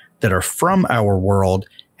characters that are from our world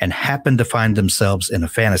and happen to find themselves in a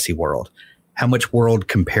fantasy world? How much world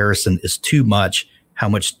comparison is too much? How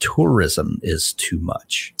much tourism is too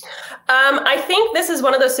much? I think this is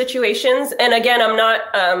one of those situations. And again, I'm not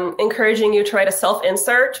encouraging you to try to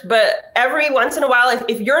self-insert, but every once in a while,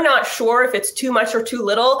 if you're not sure if it's too much or too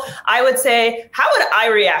little, I would say, how would I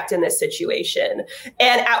react in this situation?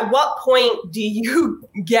 And at what point do you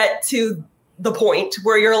get to the point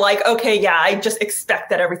where you're like, okay, yeah, I just expect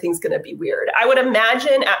that everything's going to be weird. I would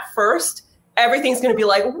imagine at first, everything's going to be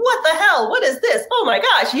like, what the hell? What is this? Oh my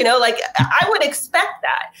gosh. I would expect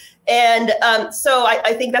that. And so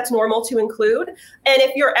I think that's normal to include. And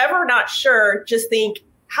if you're ever not sure, just think,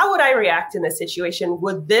 how would I react in this situation?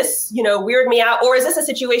 Would this, weird me out? Or is this a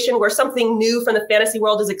situation where something new from the fantasy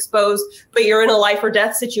world is exposed, but you're in a life or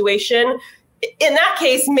death situation? In that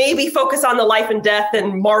case, maybe focus on the life and death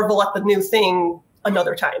and marvel at the new thing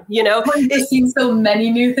another time, We've seen so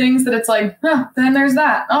many new things that it's like, then there's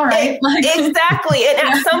that. All right. Exactly. And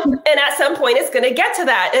at some point it's going to get to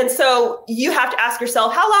that. And so you have to ask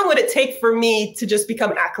yourself, how long would it take for me to just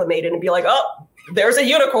become acclimated and be like, oh, there's a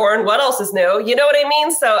unicorn. What else is new? You know what I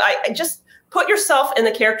mean? So I just put yourself in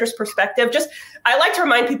the character's perspective. I like to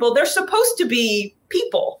remind people they're supposed to be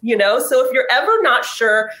people, So if you're ever not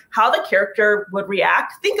sure how the character would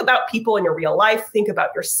react, think about people in your real life, think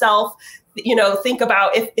about yourself, think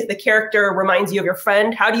about if the character reminds you of your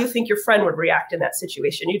friend, how do you think your friend would react in that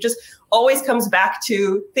situation? You just always comes back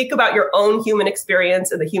to think about your own human experience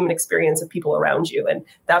and the human experience of people around you. And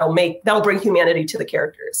that'll bring humanity to the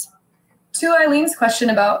characters. To Eileen's question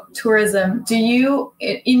about tourism, do you,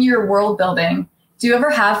 in your world building, do you ever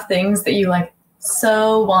have things that you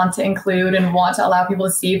so want to include and want to allow people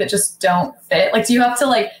to see that just don't fit? Do you have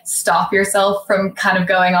to stop yourself from kind of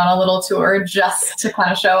going on a little tour just to kind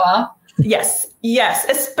of show off? Yes,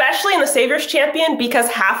 especially in The Savior's Champion, because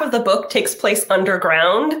half of the book takes place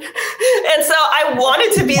underground. And so I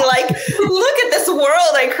wanted to be like, look at this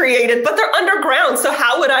world I created, but they're underground. So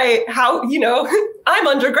I'm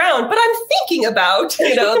underground, but I'm thinking about,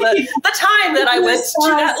 the time that I went to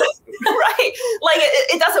that. Right. Like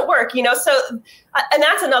it doesn't work, so, and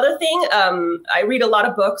that's another thing. I read a lot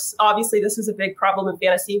of books. Obviously, this is a big problem in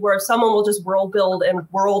fantasy where someone will just world build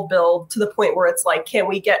to the point where it's like, can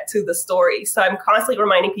we get to the story? So I'm constantly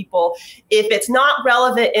reminding people, if it's not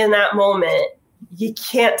relevant in that moment, you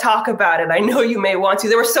can't talk about it. I know you may want to.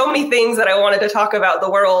 There were so many things that I wanted to talk about the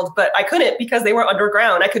world, but I couldn't because they were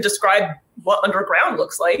underground. I could describe what underground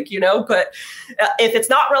looks like, but if it's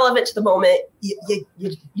not relevant to the moment, you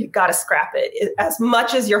got to scrap it. As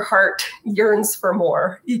much as your heart yearns for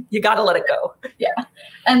more, you got to let it go. Yeah.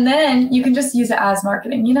 And then you can just use it as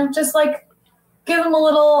marketing, just like give them a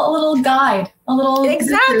little guide, a little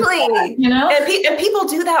exactly, and people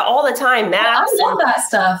do that all the time. Maps, I love that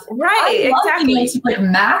stuff. Right, exactly. Like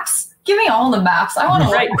maps. Give me all the maps. I want to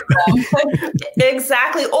write them.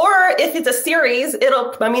 Exactly. Or if it's a series, they're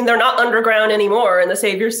not underground anymore in the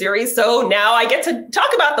Savior series. So now I get to talk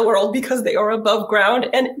about the world because they are above ground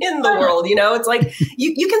and in the world. It's like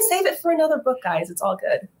you can save it for another book, guys. It's all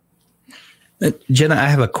good. Jenna, I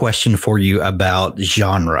have a question for you about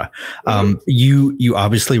genre. You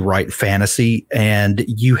obviously write fantasy, and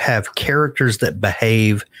you have characters that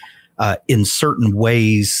behave in certain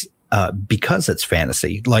ways because it's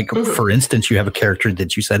fantasy. Like, for instance, you have a character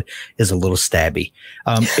that you said is a little stabby.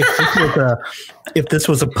 If this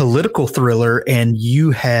was a political thriller and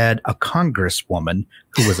you had a congresswoman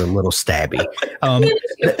who was a little stabby,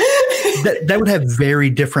 that would have very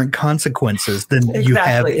different consequences than you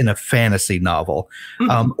have in a fantasy novel.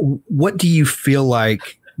 What do you feel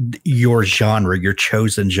like your genre, your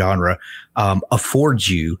chosen genre, affords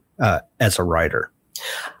you as a writer?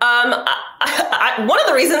 One of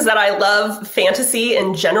the reasons that I love fantasy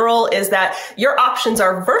in general is that your options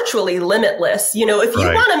are virtually limitless. If you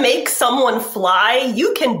want to make someone fly,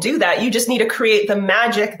 you can do that. You just need to create the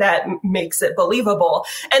magic that makes it believable.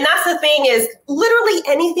 And that's the thing, is literally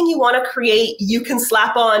anything you want to create, you can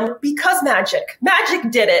slap on because magic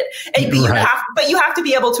did it. And but you have to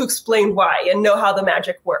be able to explain why and know how the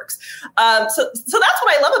magic works. So that's what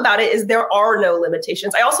I love about it, is there are no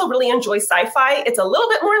limitations. I also really enjoy sci-fi. It's a little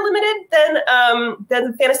bit more limited than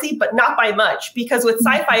fantasy, but not by much, because with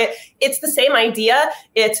sci-fi, it's the same idea.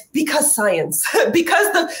 It's because science,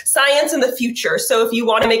 because the science in the future. So if you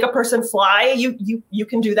want to make a person fly, you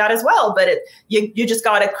can do that as well. But you just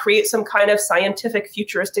got to create some kind of scientific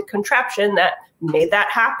futuristic contraption that made that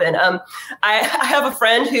happen. I have a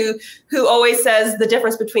friend who always says the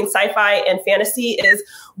difference between sci-fi and fantasy is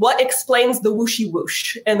what explains the whooshy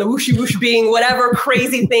whoosh, and the whooshy whoosh being whatever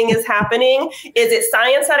crazy thing is happening. Is it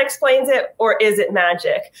science that explains it, or is it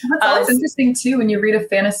magic? That's always interesting too, when you read a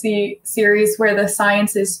fantasy series where the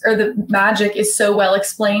science or the magic is so well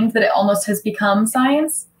explained that it almost has become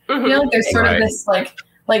science. There's sort of this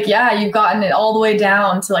you've gotten it all the way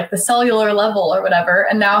down to like the cellular level or whatever.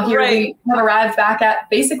 And now here we have arrived back at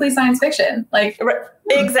basically science fiction.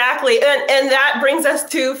 Exactly. And that brings us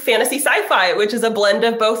to fantasy sci-fi, which is a blend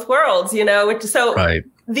of both worlds, These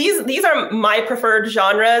are my preferred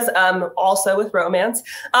genres, also with romance,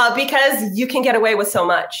 because you can get away with so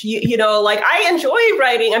much. I enjoy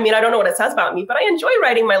writing. I don't know what it says about me, but I enjoy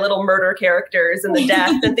writing my little murder characters and the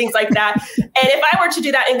death and things like that. And if I were to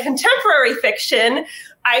do that in contemporary fiction,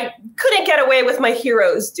 I couldn't get away with my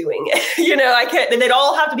heroes doing it. I can't. They'd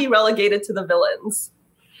all have to be relegated to the villains.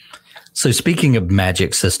 So speaking of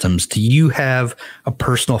magic systems, do you have a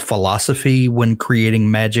personal philosophy when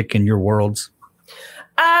creating magic in your worlds?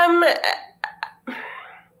 I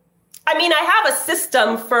have a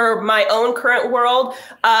system for my own current world.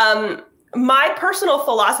 My personal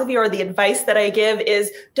philosophy, or the advice that I give, is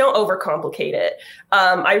don't overcomplicate it.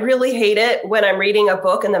 I really hate it when I'm reading a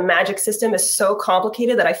book and the magic system is so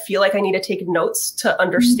complicated that I feel like I need to take notes to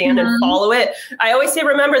understand and follow it. I always say,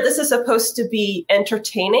 remember, this is supposed to be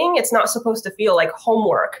entertaining. It's not supposed to feel like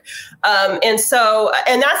homework. And that's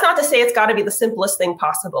not to say it's got to be the simplest thing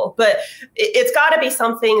possible, but it's got to be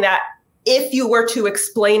something that if you were to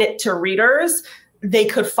explain it to readers, they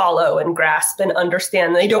could follow and grasp and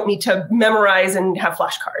understand. They don't need to memorize and have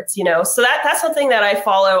flashcards, So that's something that I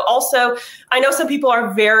follow. Also, I know some people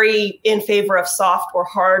are very in favor of soft or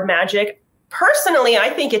hard magic. Personally, I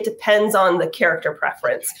think it depends on the character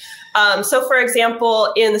preference. So, for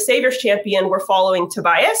example, in The Savior's Champion, we're following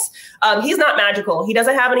Tobias. He's not magical. He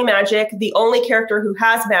doesn't have any magic. The only character who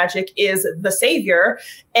has magic is the Savior.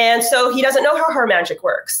 And so he doesn't know how her magic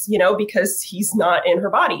works, because he's not in her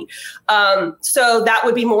body. So that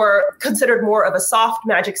would be considered more of a soft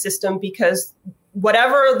magic system, because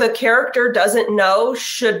whatever the character doesn't know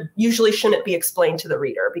shouldn't be explained to the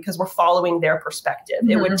reader, because we're following their perspective.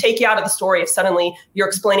 It would take you out of the story if suddenly you're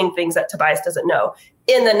explaining things that Tobias doesn't know.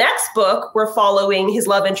 In the next book, we're following his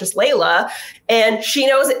love interest, Layla, and she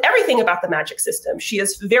knows everything about the magic system. She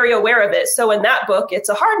is very aware of it. So in that book, it's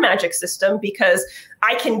a hard magic system because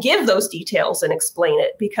I can give those details and explain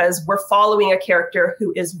it because we're following a character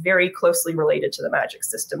who is very closely related to the magic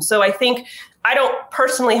system. So I think I don't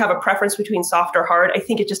personally have a preference between soft or hard. I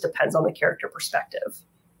think it just depends on the character perspective.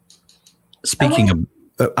 Speaking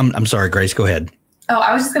of, I'm sorry, Grace, go ahead. Oh,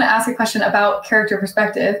 I was just going to ask a question about character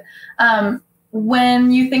perspective.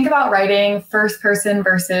 When you think about writing first person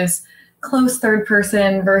versus close third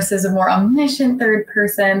person versus a more omniscient third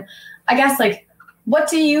person, I guess, like, what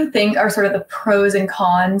do you think are sort of the pros and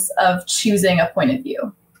cons of choosing a point of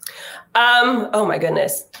view? Oh my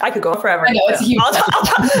goodness. I could go on forever. I know, it's huge.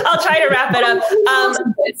 I'll try to wrap it up.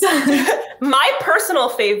 My personal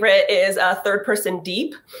favorite is third person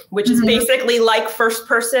deep, which is basically like first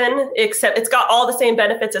person, except it's got all the same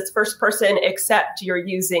benefits as first person, except you're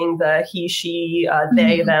using the he, she,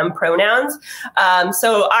 they, them pronouns.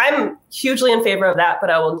 So I'm hugely in favor of that, but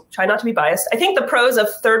I will try not to be biased. I think the pros of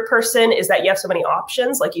third person is that you have so many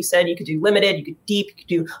options. Like you said, you could do limited, you could deep, you could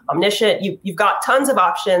do omniscient. You've got tons of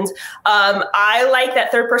options. I like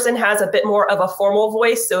that third person has a bit more of a formal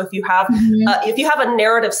voice. So if you have a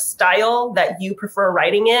narrative style that you prefer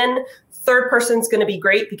writing in, third person's going to be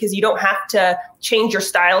great because you don't have to change your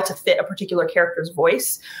style to fit a particular character's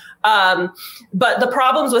voice. But the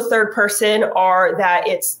problems with third person are that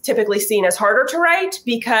it's typically seen as harder to write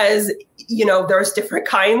because, there's different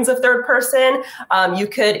kinds of third person. You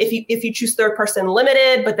could, if you choose third person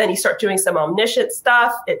limited, but then you start doing some omniscient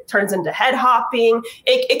stuff, it turns into head hopping.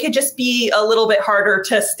 It could just be a little bit harder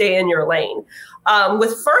to stay in your lane.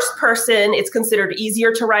 With first person, it's considered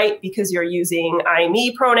easier to write because you're using I,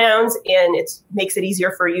 me pronouns, and it makes it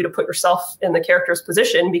easier for you to put yourself in the character's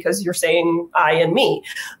position because you're saying I and me.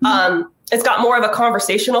 It's got more of a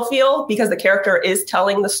conversational feel because the character is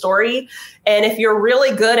telling the story. And if you're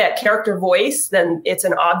really good at character voice, then it's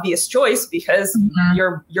an obvious choice because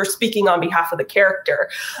you're speaking on behalf of the character.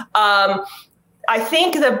 I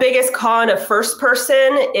think the biggest con of first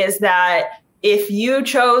person is that I'm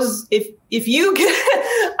trying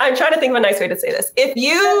to think of a nice way to say this. If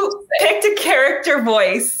you picked a character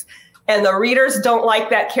voice and the readers don't like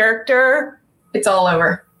that character, it's all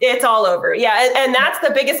over. It's all over. Yeah. And that's the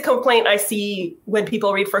biggest complaint I see when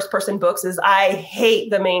people read first person books is I hate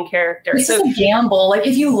the main character. It's just a gamble. Like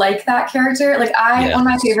if you like that character, like one of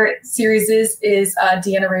my favorite series is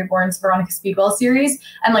Deanna Raybourne's Veronica Speedwell series.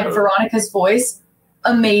 And like Veronica's voice,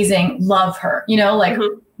 amazing. Love her,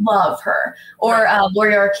 love her. Or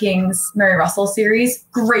Lori R. King's Mary Russell series,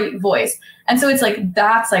 great voice. And so it's like,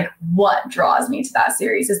 that's like what draws me to that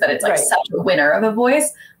series is that it's like such a winner of a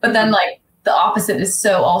voice. But then like, the opposite is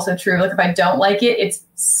so also true. Like if I don't like it, it's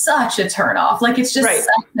such a turn off. Like it's just such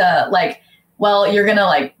a you're going to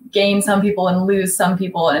like gain some people and lose some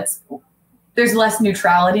people. And there's less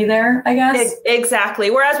neutrality there, I guess.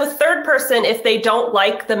 Exactly. Whereas with third person, if they don't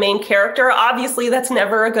like the main character, obviously that's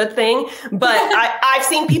never a good thing. But I've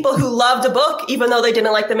seen people who loved a book, even though they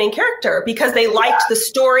didn't like the main character because they liked the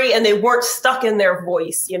story and they weren't stuck in their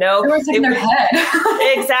voice, They were in their head.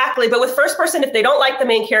 Exactly. But with first person, if they don't like the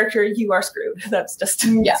main character, you are screwed. That's just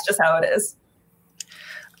how it is.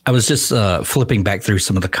 I was just flipping back through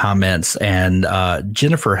some of the comments, and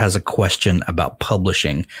Jennifer has a question about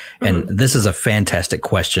publishing, and this is a fantastic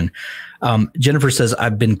question. Jennifer says,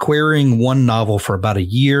 I've been querying one novel for about a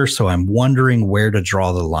year, so I'm wondering where to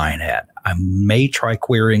draw the line at. I may try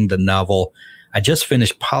querying the novel I just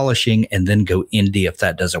finished polishing and then go indie if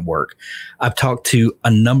that doesn't work. I've talked to a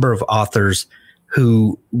number of authors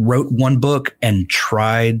who wrote one book and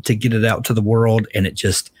tried to get it out to the world, and it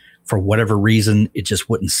just, for whatever reason, it just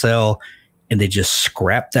wouldn't sell. And they just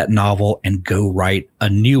scrap that novel and go write a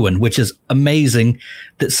new one, which is amazing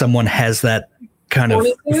that someone has that kind of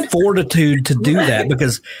fortitude to do that,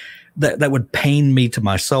 because that would pain me to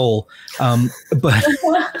my soul. But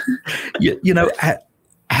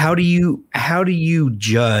how do you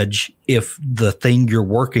judge if the thing you're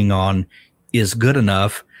working on is good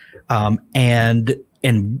enough? And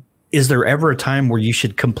is there ever a time where you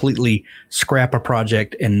should completely scrap a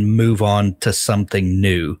project and move on to something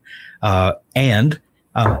new? And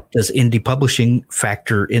does indie publishing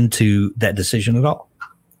factor into that decision at all?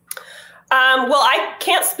 Well, I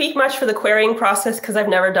can't speak much for the querying process because I've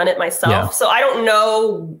never done it myself. Yeah. So I don't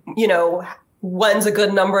know, when's a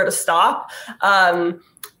good number to stop. All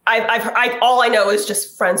I know is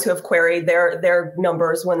just friends who have queried their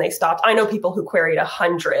numbers when they stopped. I know people who queried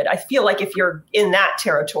 100. I feel like if you're in that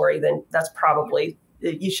territory, then that's probably,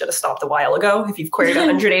 you should have stopped a while ago. If you've queried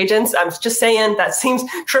 100 agents, I'm just saying that seems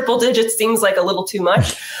triple digits seems like a little too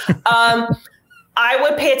much. I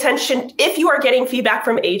would pay attention if you are getting feedback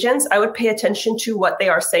from agents. I would pay attention to what they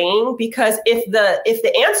are saying, because if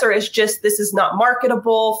the answer is just this is not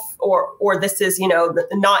marketable or this is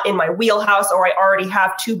not in my wheelhouse, or I already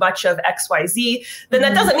have too much of XYZ, then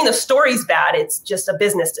that doesn't mean the story's bad. It's just a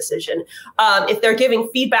business decision. If they're giving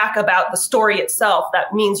feedback about the story itself,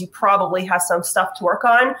 that means you probably have some stuff to work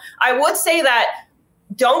on. I would say that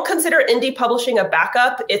don't consider indie publishing a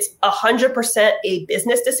backup. It's 100% a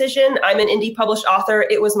business decision. I'm an indie published author.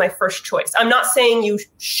 It was my first choice. I'm not saying you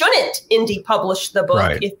shouldn't indie publish the book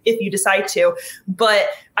right. if you decide to, but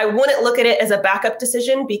I wouldn't look at it as a backup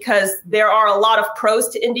decision, because there are a lot of pros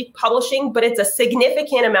to indie publishing, but it's a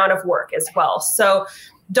significant amount of work as well. So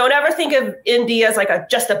don't ever think of indie as like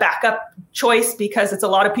just a backup choice, because it's a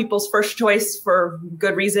lot of people's first choice for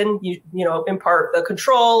good reason. You in part the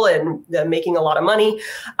control and the making a lot of money.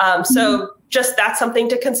 So just that's something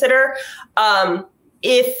to consider.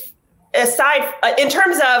 If aside in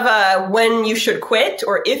terms of when you should quit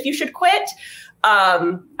or if you should quit,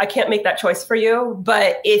 I can't make that choice for you.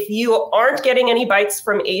 But if you aren't getting any bites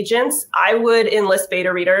from agents, I would enlist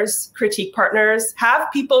beta readers, critique partners, have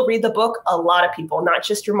people read the book. A lot of people, not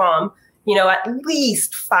just your mom, at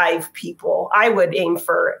least 5 people. I would aim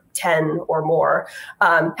for 10 or more.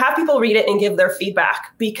 Have people read it and give their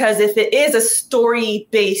feedback, because if it is a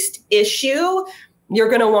story-based issue, you're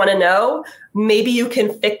going to want to know. Maybe you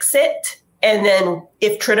can fix it. And then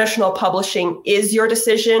if traditional publishing is your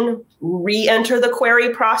decision, re-enter the query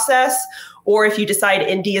process. Or if you decide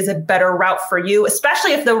indie is a better route for you,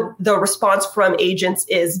 especially if the response from agents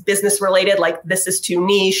is business related, like this is too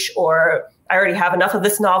niche, or I already have enough of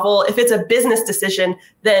this novel. If it's a business decision,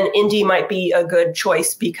 then indie might be a good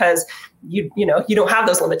choice, because you don't have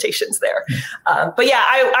those limitations there. But yeah,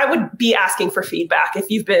 I would be asking for feedback. If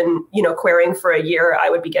you've been querying for a year, I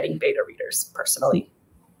would be getting beta readers personally.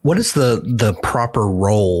 What is the proper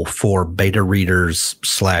role for beta readers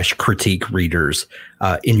 / critique readers,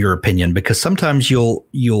 in your opinion? Because sometimes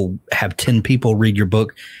you'll have 10 people read your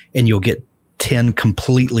book and you'll get 10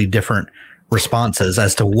 completely different responses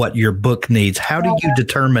as to what your book needs. How do you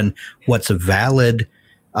determine what's a valid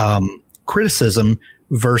criticism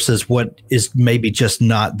versus what is maybe just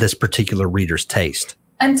not this particular reader's taste?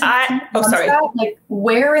 And like,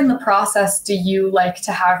 where in the process do you like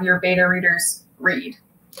to have your beta readers read?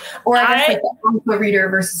 Or I guess like the alpha reader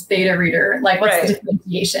versus beta reader, like what's the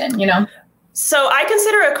differentiation, So I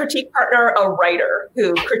consider a critique partner a writer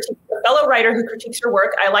a fellow writer who critiques your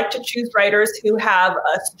work. I like to choose writers who have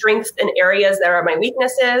strengths in areas that are my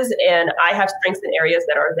weaknesses, and I have strengths in areas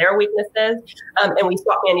that are their weaknesses, and we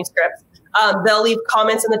swap manuscripts. They'll leave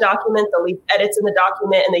comments in the document, they'll leave edits in the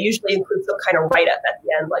document, and they usually include some kind of write-up at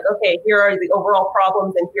the end, like, okay, here are the overall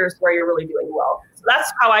problems, and here's where you're really doing well. So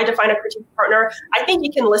that's how I define a critique partner. I think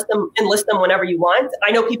you can enlist them whenever you want.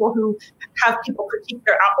 I know people who have people critique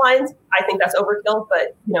their outlines. I think that's overkill,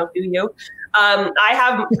 but do you? I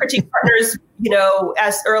have critique partners,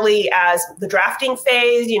 as early as the drafting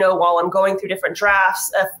phase, while I'm going through different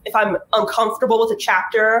drafts. If I'm uncomfortable with a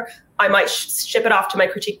chapter, I might ship it off to my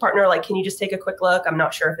critique partner. Like, can you just take a quick look? I'm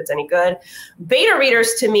not sure if it's any good. Beta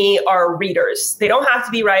readers to me are readers. They don't have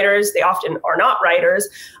to be writers. They often are not writers.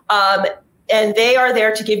 And they are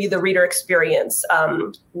there to give you the reader experience.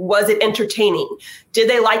 Was it entertaining? Did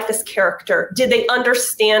they like this character? Did they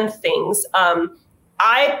understand things?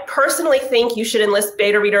 I personally think you should enlist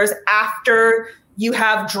beta readers after you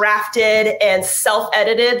have drafted and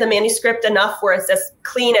self-edited the manuscript enough where it's as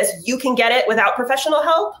clean as you can get it without professional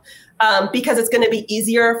help, because it's going to be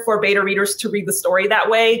easier for beta readers to read the story that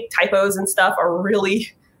way. Typos and stuff are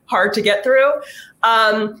really hard to get through.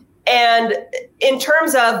 And in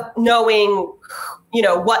terms of knowing,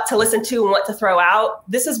 what to listen to and what to throw out,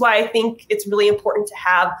 this is why I think it's really important to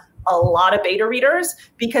have a lot of beta readers,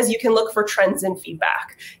 because you can look for trends and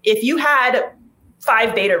feedback. If you had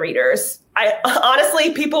 5 beta readers,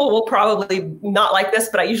 honestly, people will probably not like this,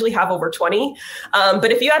 but I usually have over 20.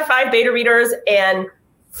 But if you had 5 beta readers and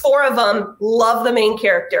 4 of them love the main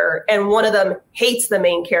character and 1 of them hates the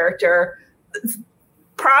main character,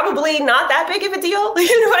 probably not that big of a deal.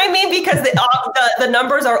 You know what I mean? Because the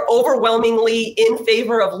numbers are overwhelmingly in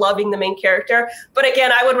favor of loving the main character. But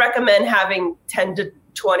again, I would recommend having 10 to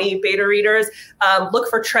 20 beta readers. Look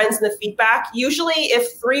for trends in the feedback. Usually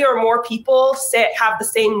if 3 or more people have the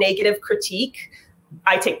same negative critique,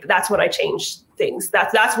 that's when I change things.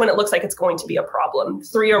 That's when it looks like it's going to be a problem.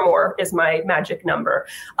 3 or more is my magic number.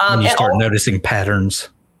 When you start noticing patterns.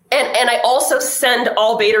 And I also send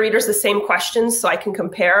all beta readers the same questions so I can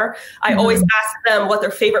compare. I always ask them what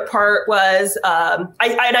their favorite part was.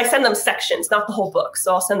 I send them sections, not the whole book.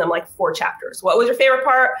 So I'll send them like 4 chapters. What was your favorite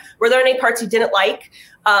part? Were there any parts you didn't like?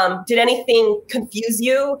 Did anything confuse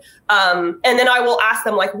you? And then I will ask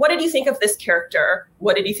them, like, what did you think of this character?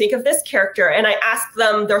 What did you think of this character? And I ask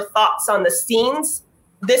them their thoughts on the scenes.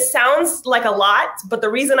 This sounds like a lot, but the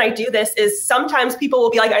reason I do this is sometimes people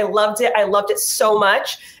will be like, I loved it so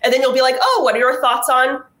much. And then you'll be like, oh, what are your thoughts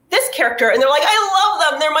on this character? And they're like, I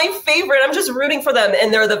love them. They're my favorite. I'm just rooting for them.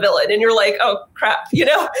 And they're the villain. And you're like, oh, crap,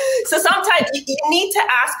 So sometimes you need to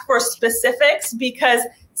ask for specifics because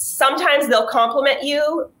sometimes they'll compliment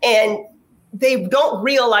you and they don't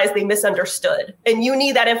realize they misunderstood. And you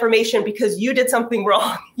need that information because you did something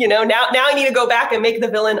wrong. Now I need to go back and make the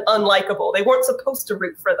villain unlikable. They weren't supposed to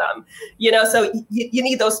root for them, so you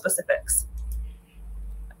need those specifics.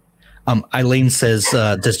 Eileen says,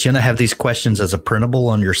 does Jenna have these questions as a printable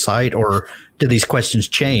on your site, or do these questions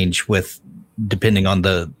change depending on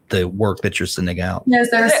the work that you're sending out?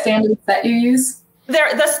 Is there a standard that you use?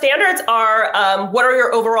 The standards are, what are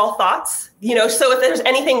your overall thoughts? So if there's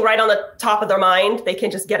anything right on the top of their mind, they can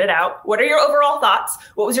just get it out. What are your overall thoughts?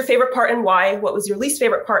 What was your favorite part and why? What was your least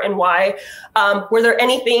favorite part and why? Were there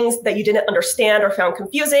any things that you didn't understand or found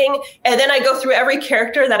confusing? And then I go through every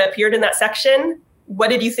character that appeared in that section. What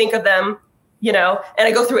did you think of them? And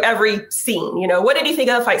I go through every scene, what did you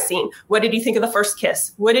think of the fight scene? What did you think of the first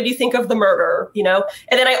kiss? What did you think of the murder? And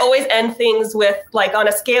then I always end things with, like, on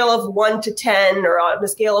a scale of 1 to 10 or on a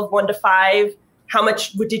scale of 1 to 5, how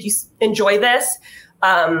much did you enjoy this?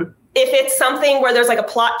 If it's something where there's like a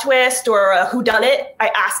plot twist or a whodunit,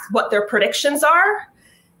 I ask what their predictions are.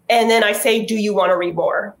 And then I say, do you want to read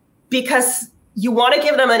more? Because you want to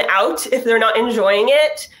give them an out if they're not enjoying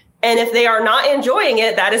it. And if they are not enjoying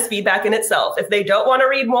it, that is feedback in itself. If they don't want to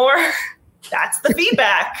read more, that's the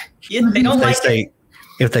feedback. If they don't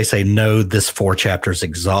if they say, no, this 4 chapters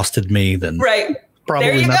exhausted me, then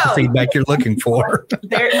probably not the feedback you're looking for.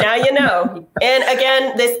 Now you know. And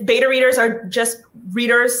again, this beta readers are just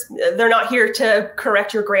readers. They're not here to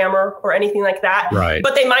correct your grammar or anything like that. Right.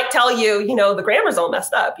 But they might tell you, the grammar's all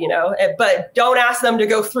messed up, but don't ask them to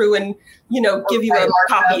go through and, give you a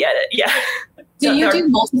copy edit. Yeah. Do you do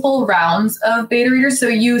multiple rounds of beta readers? So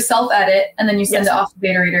you self-edit and then you send it off to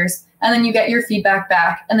beta readers and then you get your feedback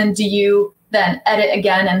back. And then do you then edit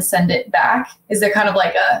again and send it back? Is there kind of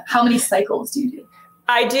like how many cycles do you do?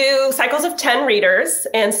 I do cycles of 10 readers.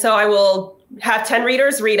 And so I will have 10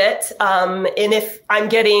 readers read it. And if I'm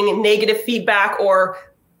getting negative feedback or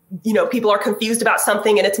people are confused about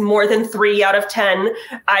something and it's more than 3 out of 10,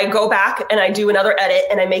 I go back and I do another edit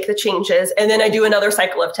and I make the changes. And then I do another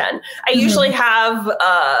cycle of 10. I usually have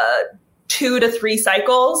 2 to 3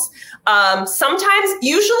 cycles.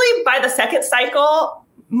 Usually by the second cycle,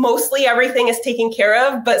 mostly everything is taken care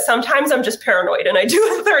of, but sometimes I'm just paranoid and I do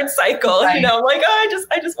a 3rd cycle, right. I'm like, oh,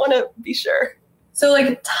 I just want to be sure. So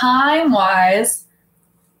like time wise,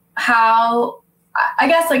 I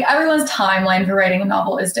guess like everyone's timeline for writing a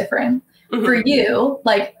novel is different. Mm-hmm. For you,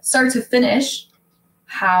 like start to finish,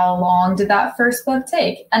 how long did that first book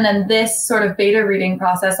take? And then this sort of beta reading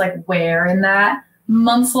process, like where in that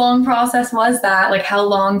months-long process was that? Like how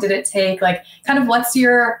long did it take? Like kind of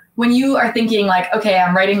when you are thinking like, okay,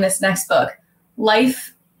 I'm writing this next book,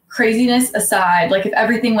 life craziness aside, like if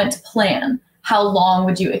everything went to plan, how long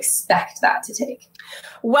would you expect that to take?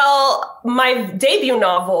 Well, my debut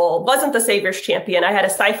novel wasn't The Savior's Champion. I had a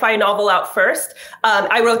sci-fi novel out first.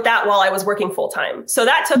 I wrote that while I was working full-time. So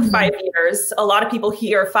that took 5 years. A lot of people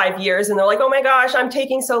hear 5 years and they're like, oh my gosh, I'm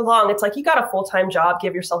taking so long. It's like, you got a full-time job.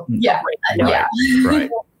 Give yourself a break. Right.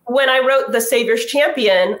 When I wrote The Savior's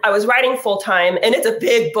Champion, I was writing full-time and it's a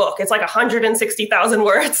big book. It's like 160,000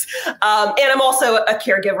 words. And I'm also a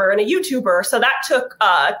caregiver and a YouTuber. So that took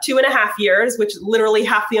 2.5 years, which is literally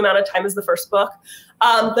half the amount of time as the first book.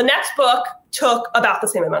 The next book took about the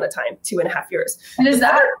same amount of time, 2.5 years. And is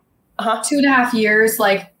that 2.5 years,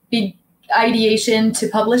 like the ideation to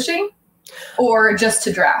publishing or just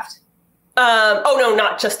to draft? Oh, no,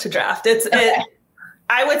 not just to draft.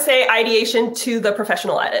 I would say ideation to the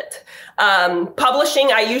professional edit.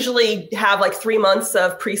 Publishing, I usually have like 3 months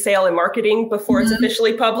of pre-sale and marketing before it's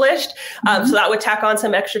officially published. So that would tack on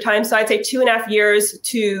some extra time. So I'd say 2.5 years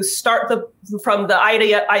to start from the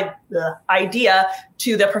idea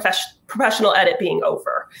to the professional edit being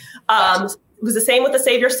over. It was the same with The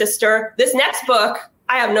Savior's Sister. This next book,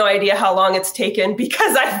 I have no idea how long it's taken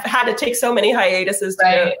because I've had to take so many hiatuses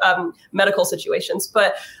to medical situations.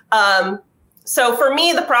 But So for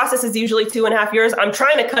me, the process is usually 2.5 years. I'm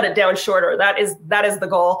trying to cut it down shorter. That is the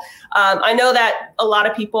goal. I know that a lot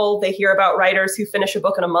of people, they hear about writers who finish a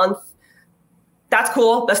book in a month. That's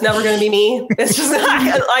cool. That's never going to be me. It's just,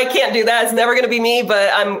 I can't do that. It's never going to be me,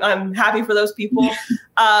 but I'm happy for those people.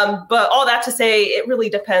 But all that to say, it really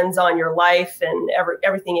depends on your life and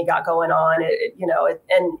everything you got going on.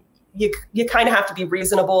 And you kind of have to be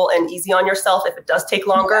reasonable and easy on yourself if it does take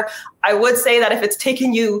longer. I would say that if it's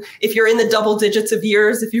taking you, if you're in the double digits of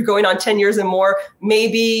years, if you're going on 10 years and more,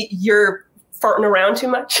 maybe you're farting around too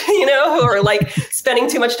much, or like spending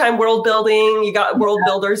too much time world building. You got world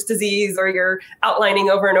builder's disease, or you're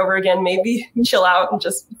outlining over and over again. Maybe chill out and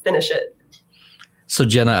just finish it. So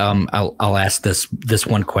Jenna, I'll ask this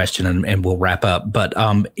one question and we'll wrap up. But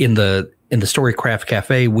in the Storycraft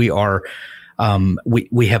Cafe, we are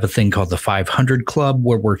we have a thing called the 500 Club,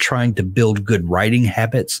 where we're trying to build good writing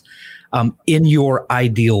habits. In your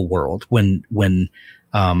ideal world, when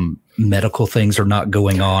medical things are not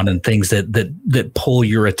going on and things that pull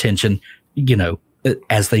your attention,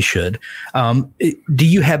 as they should. Do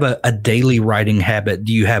you have a daily writing habit?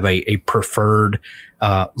 Do you have a preferred,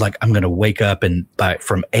 like I'm going to wake up and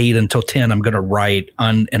from 8 until 10, I'm going to write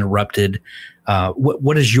uninterrupted?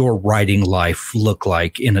 What does your writing life look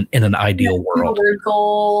like in an ideal world? A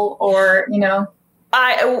goal, or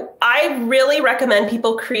I really recommend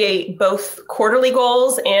people create both quarterly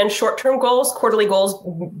goals and short-term goals. Quarterly goals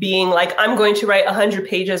being like, I'm going to write 100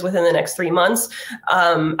 pages within the next 3 months.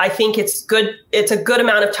 I think it's good. It's a good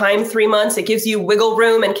amount of time, 3 months. It gives you wiggle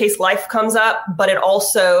room in case life comes up, but it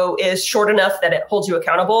also is short enough that it holds you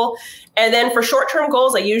accountable. And then for short-term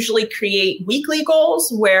goals, I usually create weekly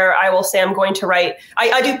goals where I will say I'm going to write,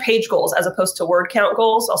 I do page goals as opposed to word count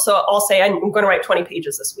goals. Also, I'll say I'm going to write 20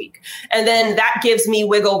 pages this week. And then that gives me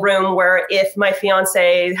wiggle room where if my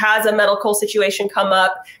fiance has a medical situation come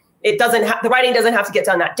up, the writing doesn't have to get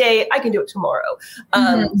done that day. I can do it tomorrow.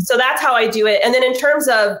 So that's how I do it. And then in terms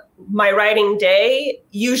of my writing day,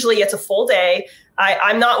 usually it's a full day.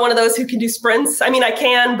 I'm not one of those who can do sprints. I mean, I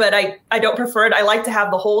can, but I don't prefer it. I like to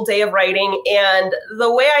have the whole day of writing. And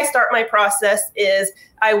the way I start my process is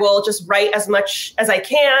I will just write as much as I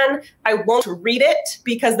can. I won't read it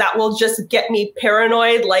because that will just get me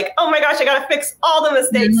paranoid. Like, oh my gosh, I got to fix all the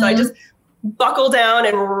mistakes. So I just buckle down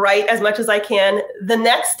and write as much as I can. The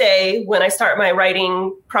next day, when I start my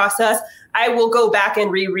writing process, I will go back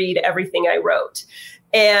and reread everything I wrote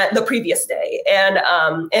and the previous day. And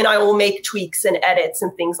I will make tweaks and edits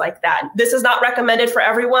and things like that. This is not recommended for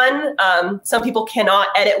everyone. Some people cannot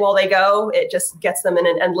edit while they go. It just gets them in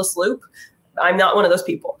an endless loop. I'm not one of those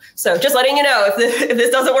people. So just letting you know, if this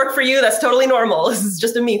doesn't work for you, that's totally normal. This is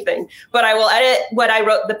just a me thing. But I will edit what I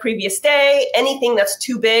wrote the previous day. Anything that's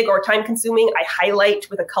too big or time consuming, I highlight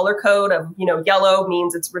with a color code of, yellow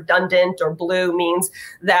means it's redundant, or blue means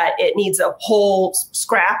that it needs a whole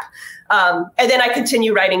scrap. And then I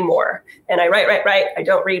continue writing more, and I write. I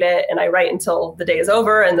don't read it, and I write until the day is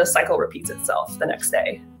over, and the cycle repeats itself the next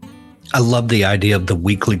day. I love the idea of the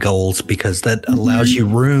weekly goals because that allows you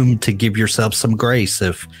room to give yourself some grace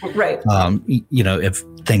if, if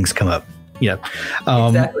things come up.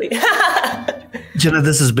 Exactly. Jenna,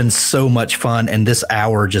 this has been so much fun, and this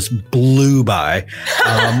hour just blew by.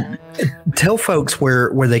 Tell folks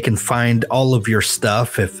where they can find all of your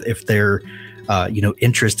stuff if their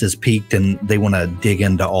interest is piqued and they want to dig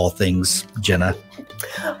into all things Jenna.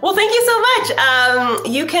 Well, thank you so much.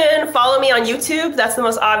 You can follow me on YouTube. That's the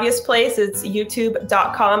most obvious place. It's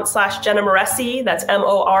youtube.com/Jenna Moreci. That's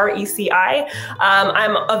Moreci.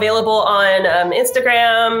 I'm available on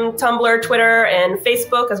Instagram, Tumblr, Twitter, and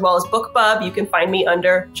Facebook, as well as BookBub. You can find me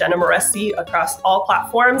under Jenna Moreci across all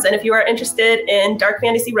platforms. And if you are interested in dark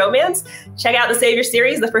fantasy romance, check out the Savior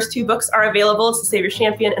series. The first 2 books are available. It's The Savior's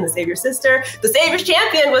Champion and The Savior's Sister. The Savior's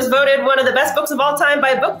Champion was voted one of the best books of all time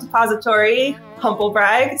by Book Depository. Humble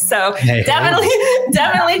brag. So definitely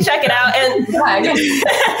check it out. And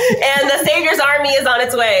and The Savior's Army is on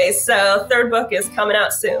its way. So 3rd book is coming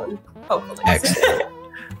out soon, hopefully. Excellent.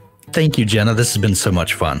 Thank you, Jenna. This has been so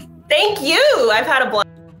much fun. Thank you. I've had a blast.